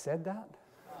if I said that.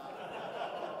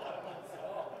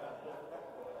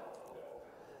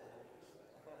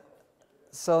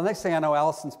 So the next thing I know,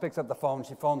 Allison picks up the phone.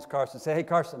 She phones Carson and says, hey,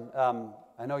 Carson,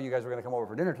 I know you guys were going to come over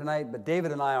for dinner tonight, but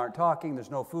David and I aren't talking.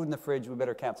 There's no food in the fridge. We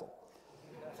better cancel.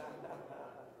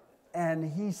 And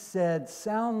he said,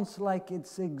 sounds like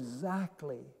it's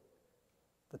exactly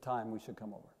the time we should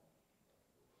come over.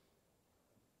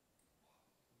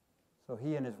 So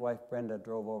he and his wife, Brenda,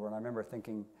 drove over, and I remember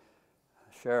thinking,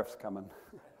 sheriff's coming.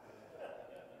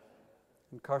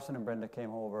 And Carson and Brenda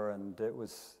came over, and it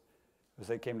was, as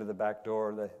they came to the back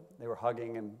door, they were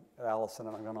hugging, and Allison,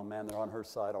 and I'm going, oh man, they're on her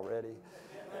side already.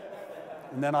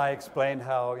 And then I explained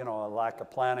how, you know, a lack of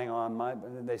planning on my,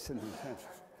 and they said,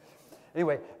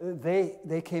 anyway,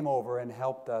 they came over and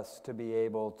helped us to be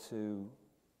able to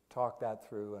talk that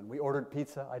through, and we ordered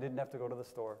pizza. I didn't have to go to the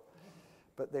store,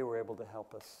 but they were able to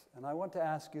help us. And I want to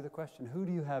ask you the question, who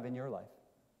do you have in your life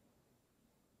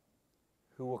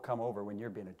who will come over when you're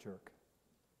being a jerk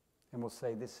and will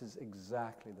say, this is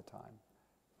exactly the time.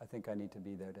 I think I need to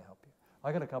be there to help you.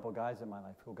 I got a couple guys in my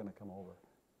life who are going to come over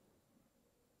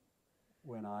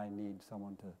when I need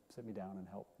someone to sit me down and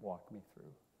help walk me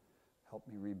through, help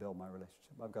me rebuild my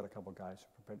relationship. I've got a couple guys who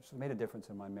are prepared. So it made a difference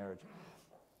in my marriage.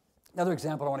 Another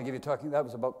example I want to give you that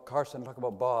was about Carson, talk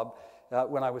about Bob.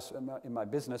 When I was in my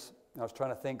business, I was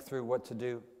trying to think through what to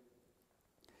do.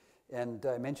 And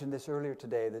I mentioned this earlier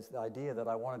today, the idea that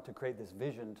I wanted to create this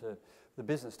vision to the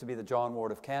business to be the John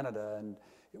Ward of Canada. And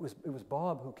it was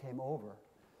Bob who came over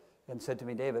and said to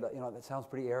me, David, that sounds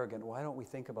pretty arrogant. Why don't we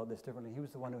think about this differently? He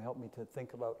was the one who helped me to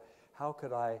think about how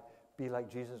could I be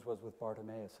like Jesus was with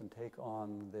Bartimaeus and take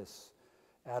on this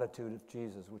attitude of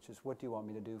Jesus, which is, what do you want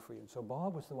me to do for you? And so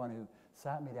Bob was the one who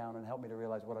sat me down and helped me to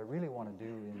realize what I really want to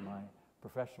do in my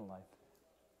professional life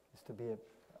is to be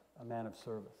a man of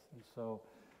service. And so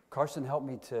Carson helped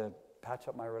me to patch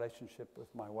up my relationship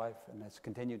with my wife and has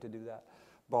continued to do that.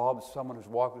 Bob is someone who's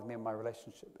walked with me in my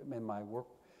relationship, in my work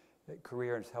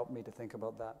career, and has helped me to think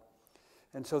about that.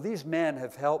 And so these men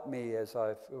have helped me as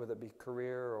I've, whether it be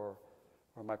career or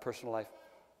my personal life.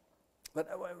 But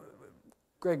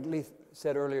Greg Leith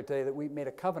said earlier today that we made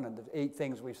a covenant of 8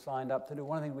 things we've signed up to do.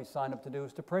 One of the things we signed up to do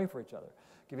is to pray for each other.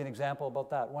 I'll give you an example about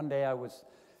that. One day I was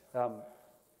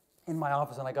in my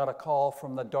office and I got a call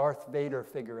from the Darth Vader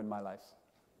figure in my life.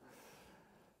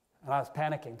 And I was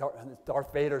panicking.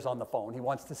 Darth Vader's on the phone. He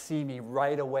wants to see me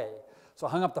right away. So I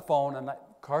hung up the phone, and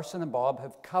Carson and Bob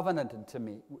have covenanted to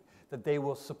me that they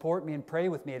will support me and pray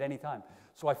with me at any time.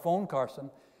 So I phoned Carson,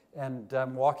 and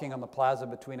I'm walking on the plaza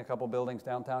between a couple buildings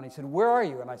downtown. He said, "Where are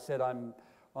you?" And I said, "I'm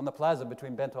on the plaza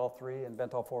between Bentall 3 and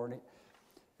Bentall 4.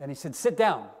 And he said, "Sit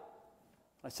down."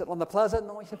 I said, "On the plaza?"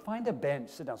 No, he said, "Find a bench,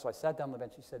 sit down." So I sat down on the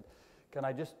bench. He said,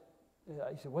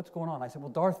 he said, "What's going on?" I said,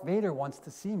 "Well, Darth Vader wants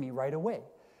to see me right away."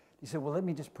 He said, "Well, let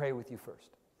me just pray with you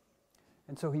first."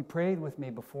 And so he prayed with me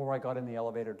before I got in the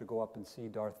elevator to go up and see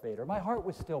Darth Vader. My heart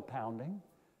was still pounding,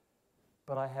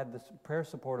 but I had this prayer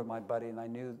support of my buddy, and I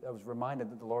was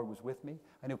reminded that the Lord was with me.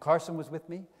 I knew Carson was with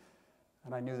me,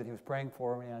 and I knew that he was praying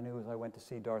for me. I knew as I went to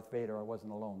see Darth Vader, I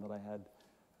wasn't alone, that I had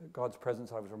God's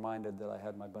presence. I was reminded that I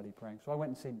had my buddy praying. So I went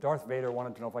and see Darth Vader,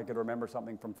 wanted to know if I could remember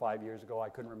something from 5 years ago. I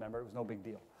couldn't remember. It was no big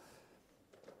deal.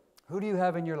 Who do you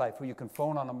have in your life who you can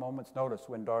phone on a moment's notice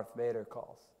when Darth Vader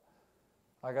calls?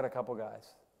 I got a couple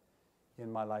guys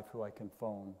in my life who I can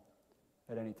phone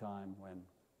at any time when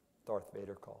Darth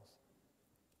Vader calls.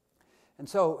 And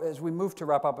so as we move to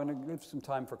wrap up, I'm going to give some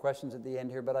time for questions at the end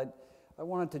here, but I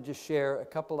wanted to just share a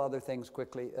couple other things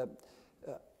quickly.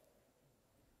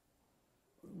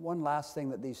 One last thing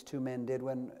that these 2 men did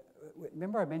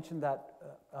remember I mentioned that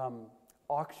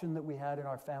auction that we had in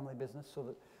our family business so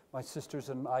that my sisters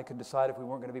and I could decide if we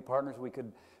weren't going to be partners, we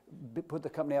could put the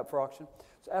company up for auction.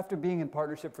 So after being in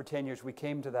partnership for 10 years, we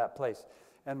came to that place.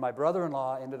 And my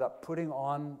brother-in-law ended up putting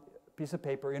on a piece of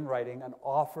paper in writing an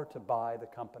offer to buy the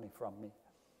company from me.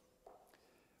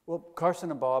 Well,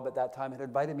 Carson and Bob at that time had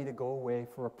invited me to go away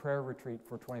for a prayer retreat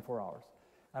for 24 hours.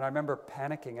 And I remember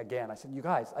panicking again. I said, "You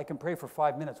guys, I can pray for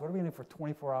 5 minutes. What are we going to do for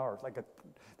 24 hours?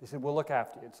 They said, "We'll look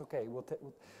after you. It's okay."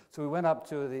 So we went up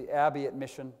to the Abbey at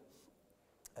Mission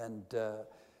and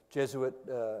Jesuit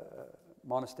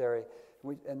monastery.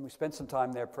 And we spent some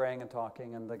time there praying and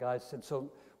talking. And the guys said,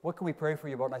 "So what can we pray for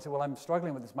you about?" And I said, "Well, I'm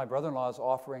struggling with this. My brother-in-law is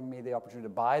offering me the opportunity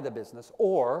to buy the business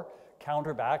or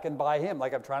counter back and buy him.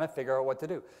 I'm trying to figure out what to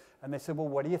do." And they said, "Well,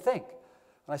 what do you think?"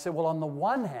 And I said, "Well, on the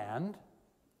one hand,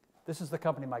 this is the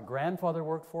company my grandfather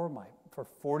worked for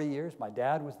 40 years. My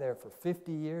dad was there for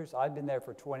 50 years. I've been there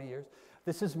for 20 years.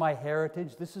 This is my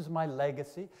heritage. This is my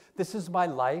legacy. This is my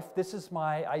life. This is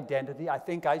my identity. I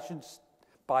think I should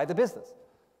buy the business."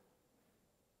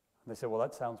 And they said, "Well,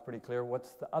 that sounds pretty clear.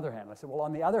 What's the other hand?" I said, "Well,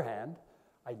 on the other hand,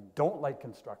 I don't like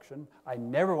construction. I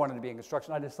never wanted to be in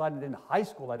construction. I decided in high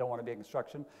school I don't want to be in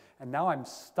construction. And now I'm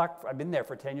stuck. I've been there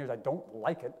for 10 years. I don't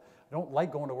like it. I don't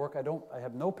like going to work. I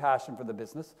have no passion for the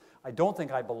business. I don't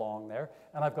think I belong there.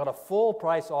 And I've got a full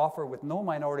price offer with no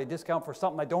minority discount for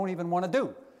something I don't even want to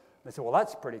do." They said, "Well,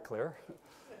 that's pretty clear."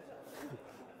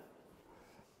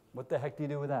 What the heck do you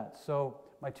do with that? So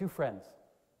my 2 friends,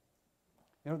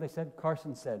 you know what they said?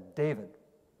 Carson said, "David,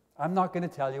 I'm not going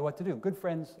to tell you what to do." Good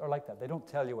friends are like that. They don't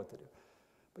tell you what to do.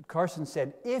 But Carson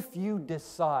said, "If you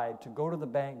decide to go to the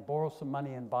bank, borrow some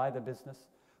money, and buy the business,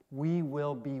 we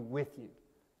will be with you.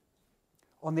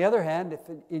 On the other hand, if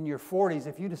in your 40s,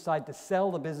 if you decide to sell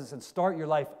the business and start your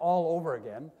life all over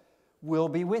again, we'll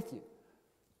be with you."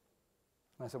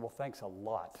 And I said, "Well, thanks a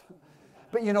lot."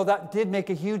 But that did make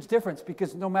a huge difference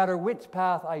because no matter which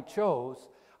path I chose,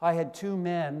 I had 2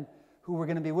 men who were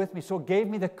going to be with me. So it gave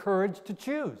me the courage to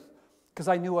choose because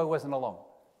I knew I wasn't alone.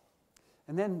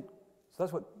 And then,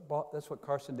 so that's what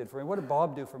Carson did for me. What did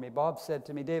Bob do for me? Bob said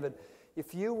to me, "David,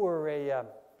 if you were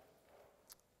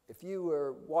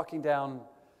walking down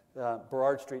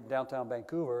Burrard Street in downtown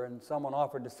Vancouver and someone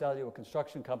offered to sell you a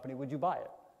construction company, would you buy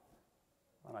it?"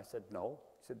 And I said, "No."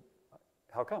 He said,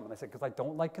 "How come?" And I said, "Because I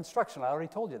don't like construction. I already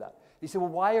told you that." He said, "Well,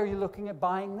 why are you looking at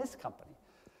buying this company?"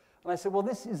 And I said, "Well,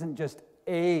 this isn't just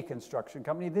a construction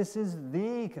company. This is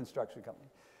the construction company."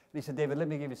 And he said, "David, let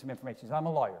me give you some information." He said, "I'm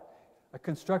a lawyer. A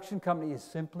construction company is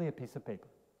simply a piece of paper.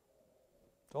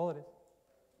 That's all it is."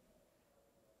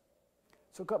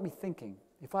 So it got me thinking.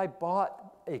 if I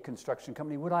bought a construction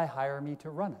company, would I hire me to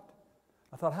run it?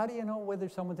 I thought, how do you know whether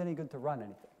someone's any good to run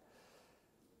anything?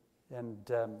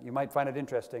 And you might find it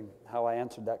interesting how I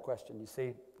answered that question. You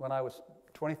see, when I was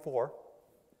 24,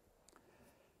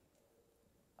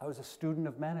 I was a student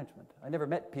of management. I never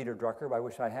met Peter Drucker, but I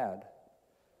wish I had.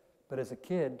 But as a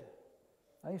kid,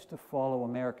 I used to follow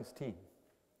America's team,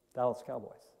 Dallas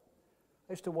Cowboys.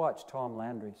 I used to watch Tom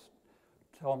Landry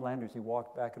as he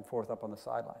walked back and forth up on the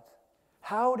sidelines.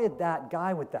 How did that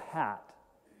guy with the hat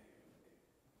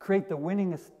create the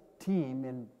winningest team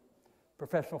in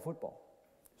professional football?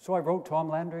 So I wrote Tom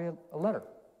Landry a letter.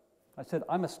 I said,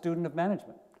 I'm a student of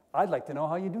management. I'd like to know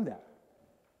how you do that.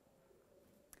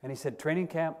 And he said, training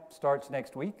camp starts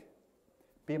next week.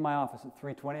 Be in my office at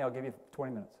 3:20. I'll give you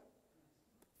 20 minutes.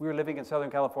 We were living in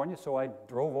Southern California, so I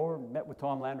drove over, met with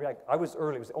Tom Landry. I was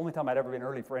early. It was the only time I'd ever been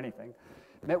early for anything.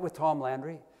 Met with Tom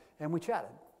Landry, and we chatted.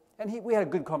 And we had a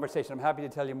good conversation. I'm happy to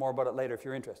tell you more about it later if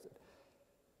you're interested.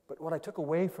 But what I took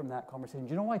away from that conversation,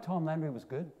 do you know why Tom Landry was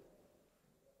good?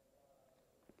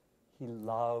 He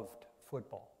loved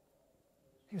football.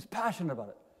 He was passionate about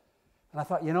it. And I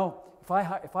thought,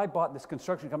 if I bought this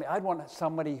construction company, I'd want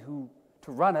somebody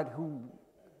to run it who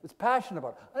was passionate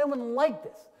about it. I wouldn't like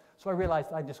this. So I realized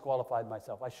I disqualified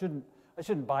myself. I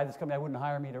shouldn't buy this company. I wouldn't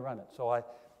hire me to run it. So I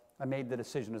made the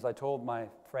decision. As I told my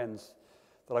friends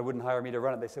that I wouldn't hire me to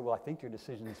run it, they said, well, I think your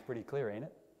decision is pretty clear, ain't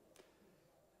it?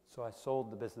 So I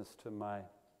sold the business to my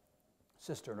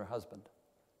sister and her husband.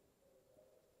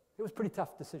 It was a pretty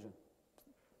tough decision.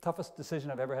 Toughest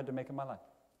decision I've ever had to make in my life.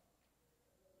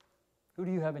 Who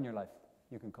do you have in your life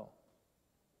you can call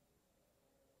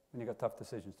when you've got tough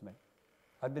decisions to make?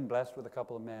 I've been blessed with a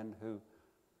couple of men who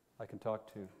I can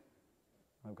talk to.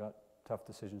 I've got tough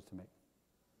decisions to make.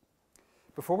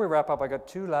 Before we wrap up, I got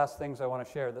two last things I want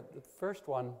to share. The first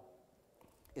one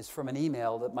is from an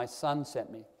email that my son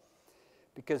sent me.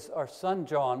 Because our son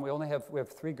John, we have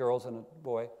 3 girls and a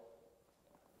boy.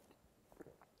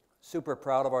 Super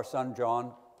proud of our son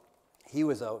John. He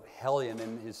was a hellion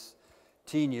in his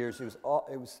teen years.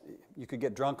 You could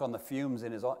get drunk on the fumes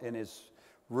in his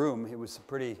room. He was a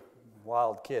pretty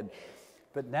wild kid.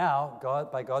 But now,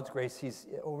 by God's grace, he's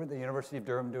over at the University of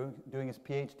Durham doing his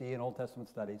PhD in Old Testament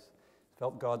studies.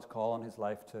 Felt God's call on his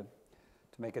life to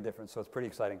make a difference, so it's pretty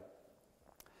exciting.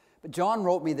 But John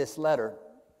wrote me this letter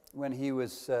when he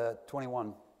was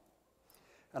 21.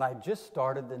 And I just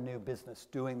started the new business,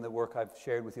 doing the work I've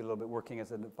shared with you a little bit, working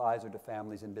as an advisor to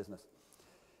families in business.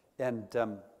 And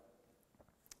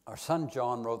our son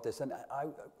John wrote this, and I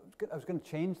was going to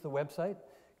change the website.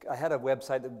 I had a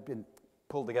website that had been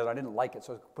pulled together. I didn't like it,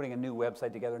 so I was putting a new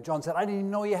website together. And John said, I didn't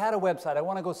even know you had a website. I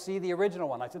want to go see the original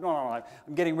one. I said, no,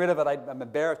 I'm getting rid of it. I'm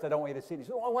embarrassed. I don't want you to see it. He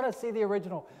said, I want to see the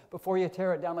original before you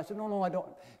tear it down. I said, no, I don't.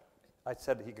 I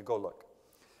said he could go look.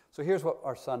 So here's what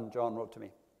our son John wrote to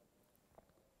me.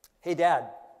 Hey, Dad,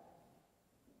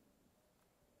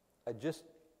 I just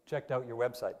checked out your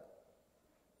website.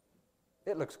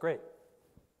 It looks great.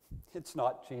 It's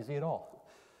not cheesy at all.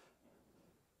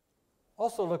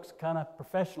 Also looks kind of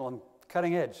professional and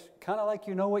cutting edge, kind of like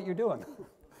you know what you're doing.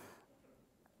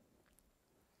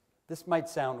 This might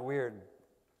sound weird,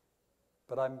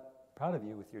 but I'm proud of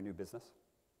you with your new business.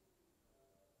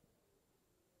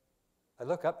 I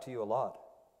look up to you a lot.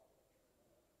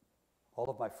 All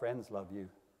of my friends love you.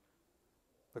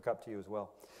 Look up to you as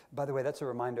well. By the way, that's a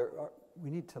reminder. We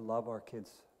need to love our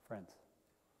kids' friends.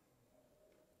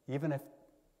 Even if,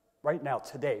 right now,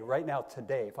 today,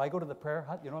 if I go to the prayer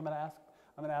hut, you know what I'm going to ask?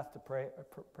 I'm going to ask to pray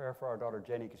for our daughter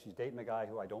Jenny because she's dating a guy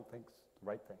who I don't think is the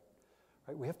right thing.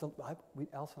 Right?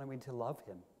 Alice and I, we need to love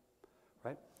him.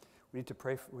 Right? We need to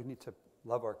pray. We need to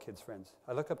love our kids' friends.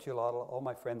 I look up to you a lot. All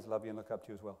my friends love you and look up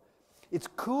to you as well. It's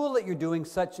cool that you're doing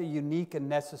such a unique and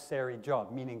necessary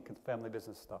job, meaning family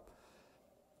business stuff.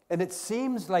 And it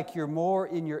seems like you're more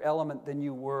in your element than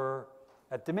you were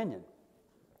at Dominion,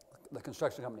 the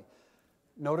construction company.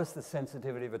 Notice the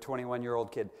sensitivity of a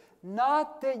 21-year-old kid.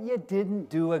 Not that you didn't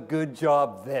do a good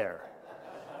job there.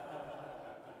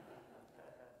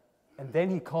 And then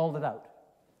he called it out.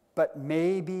 But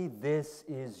maybe this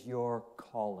is your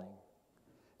calling.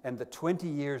 And the 20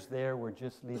 years there were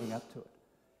just leading up to it.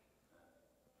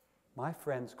 My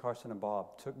friends, Carson and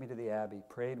Bob, took me to the Abbey,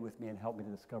 prayed with me, and helped me to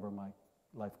discover my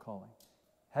life calling.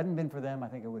 Hadn't been for them, I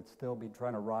think I would still be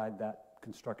trying to ride that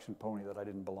construction pony that I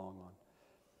didn't belong on.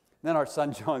 Then our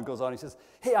son John goes on, he says,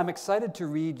 hey, I'm excited to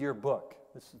read your book.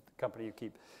 This is the company you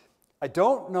keep. I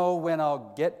don't know when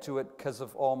I'll get to it because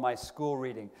of all my school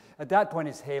reading. At that point,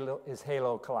 his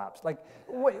halo collapsed. Like,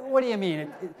 what do you mean?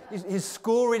 His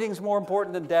school reading's more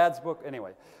important than Dad's book?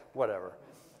 Anyway, whatever.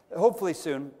 hopefully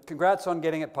soon. Congrats on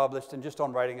getting it published, and just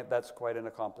on writing it, that's quite an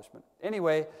accomplishment.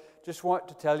 Anyway, just want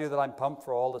to tell you that I'm pumped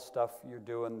for all the stuff you're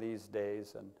doing these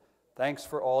days, and thanks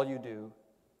for all you do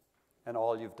and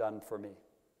all you've done for me.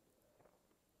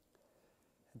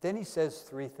 Then he says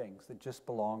three things that just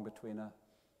belong between a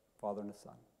father and a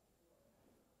son.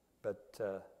 But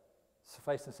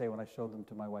suffice to say, when I showed them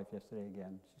to my wife yesterday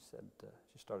again, she said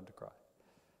she started to cry.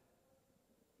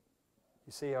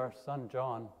 You see, our son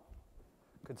John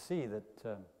could see that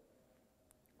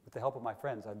with the help of my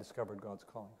friends, I discovered God's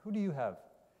calling. Who do you have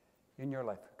in your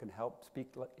life who can help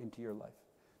speak into your life,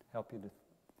 help you to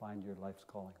find your life's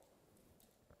calling?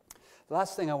 The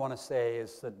last thing I want to say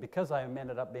is that because I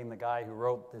ended up being the guy who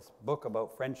wrote this book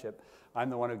about friendship, I'm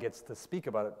the one who gets to speak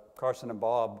about it. Carson and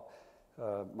Bob,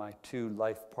 my two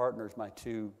life partners, my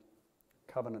two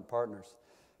covenant partners,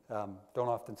 don't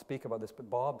often speak about this, but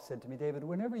Bob said to me, David,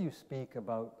 whenever you speak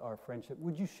about our friendship,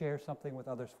 would you share something with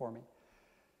others for me?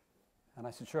 And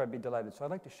I said, sure, I'd be delighted. So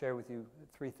I'd like to share with you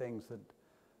three things that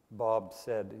Bob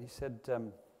said. He said,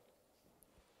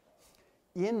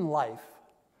 in life,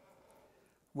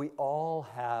 we all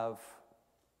have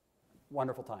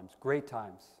wonderful times, great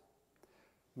times,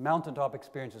 mountaintop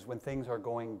experiences when things are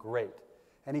going great.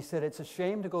 And he said, it's a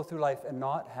shame to go through life and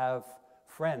not have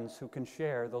friends who can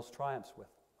share those triumphs with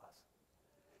us.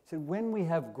 He said, when we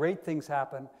have great things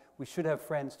happen, we should have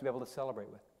friends to be able to celebrate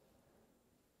with.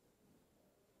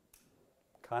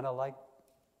 Kind of like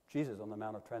Jesus on the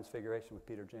Mount of Transfiguration with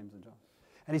Peter, James, and John.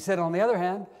 And he said, on the other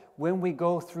hand, when we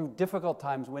go through difficult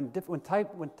times, when difficult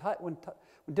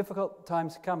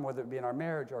times come, whether it be in our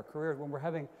marriage, our career, when we're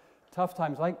having tough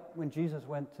times, like when Jesus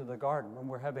went to the garden, when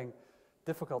we're having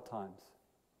difficult times,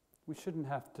 we shouldn't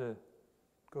have to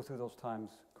go through those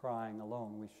times crying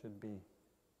alone. We should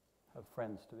have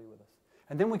friends to be with us.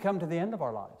 And then we come to the end of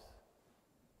our lives.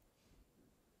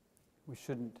 We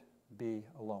shouldn't be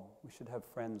alone. We should have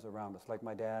friends around us, like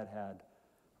my dad had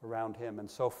around him. And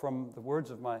so from the words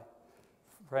of my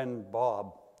friend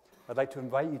Bob, I'd like to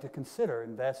invite you to consider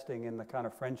investing in the kind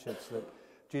of friendships that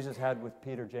Jesus had with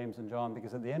Peter, James, and John,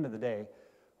 because at the end of the day,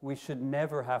 we should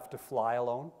never have to fly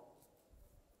alone.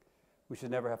 We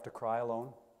should never have to cry alone.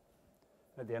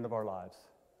 At the end of our lives,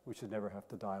 we should never have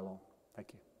to die alone.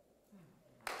 Thank you.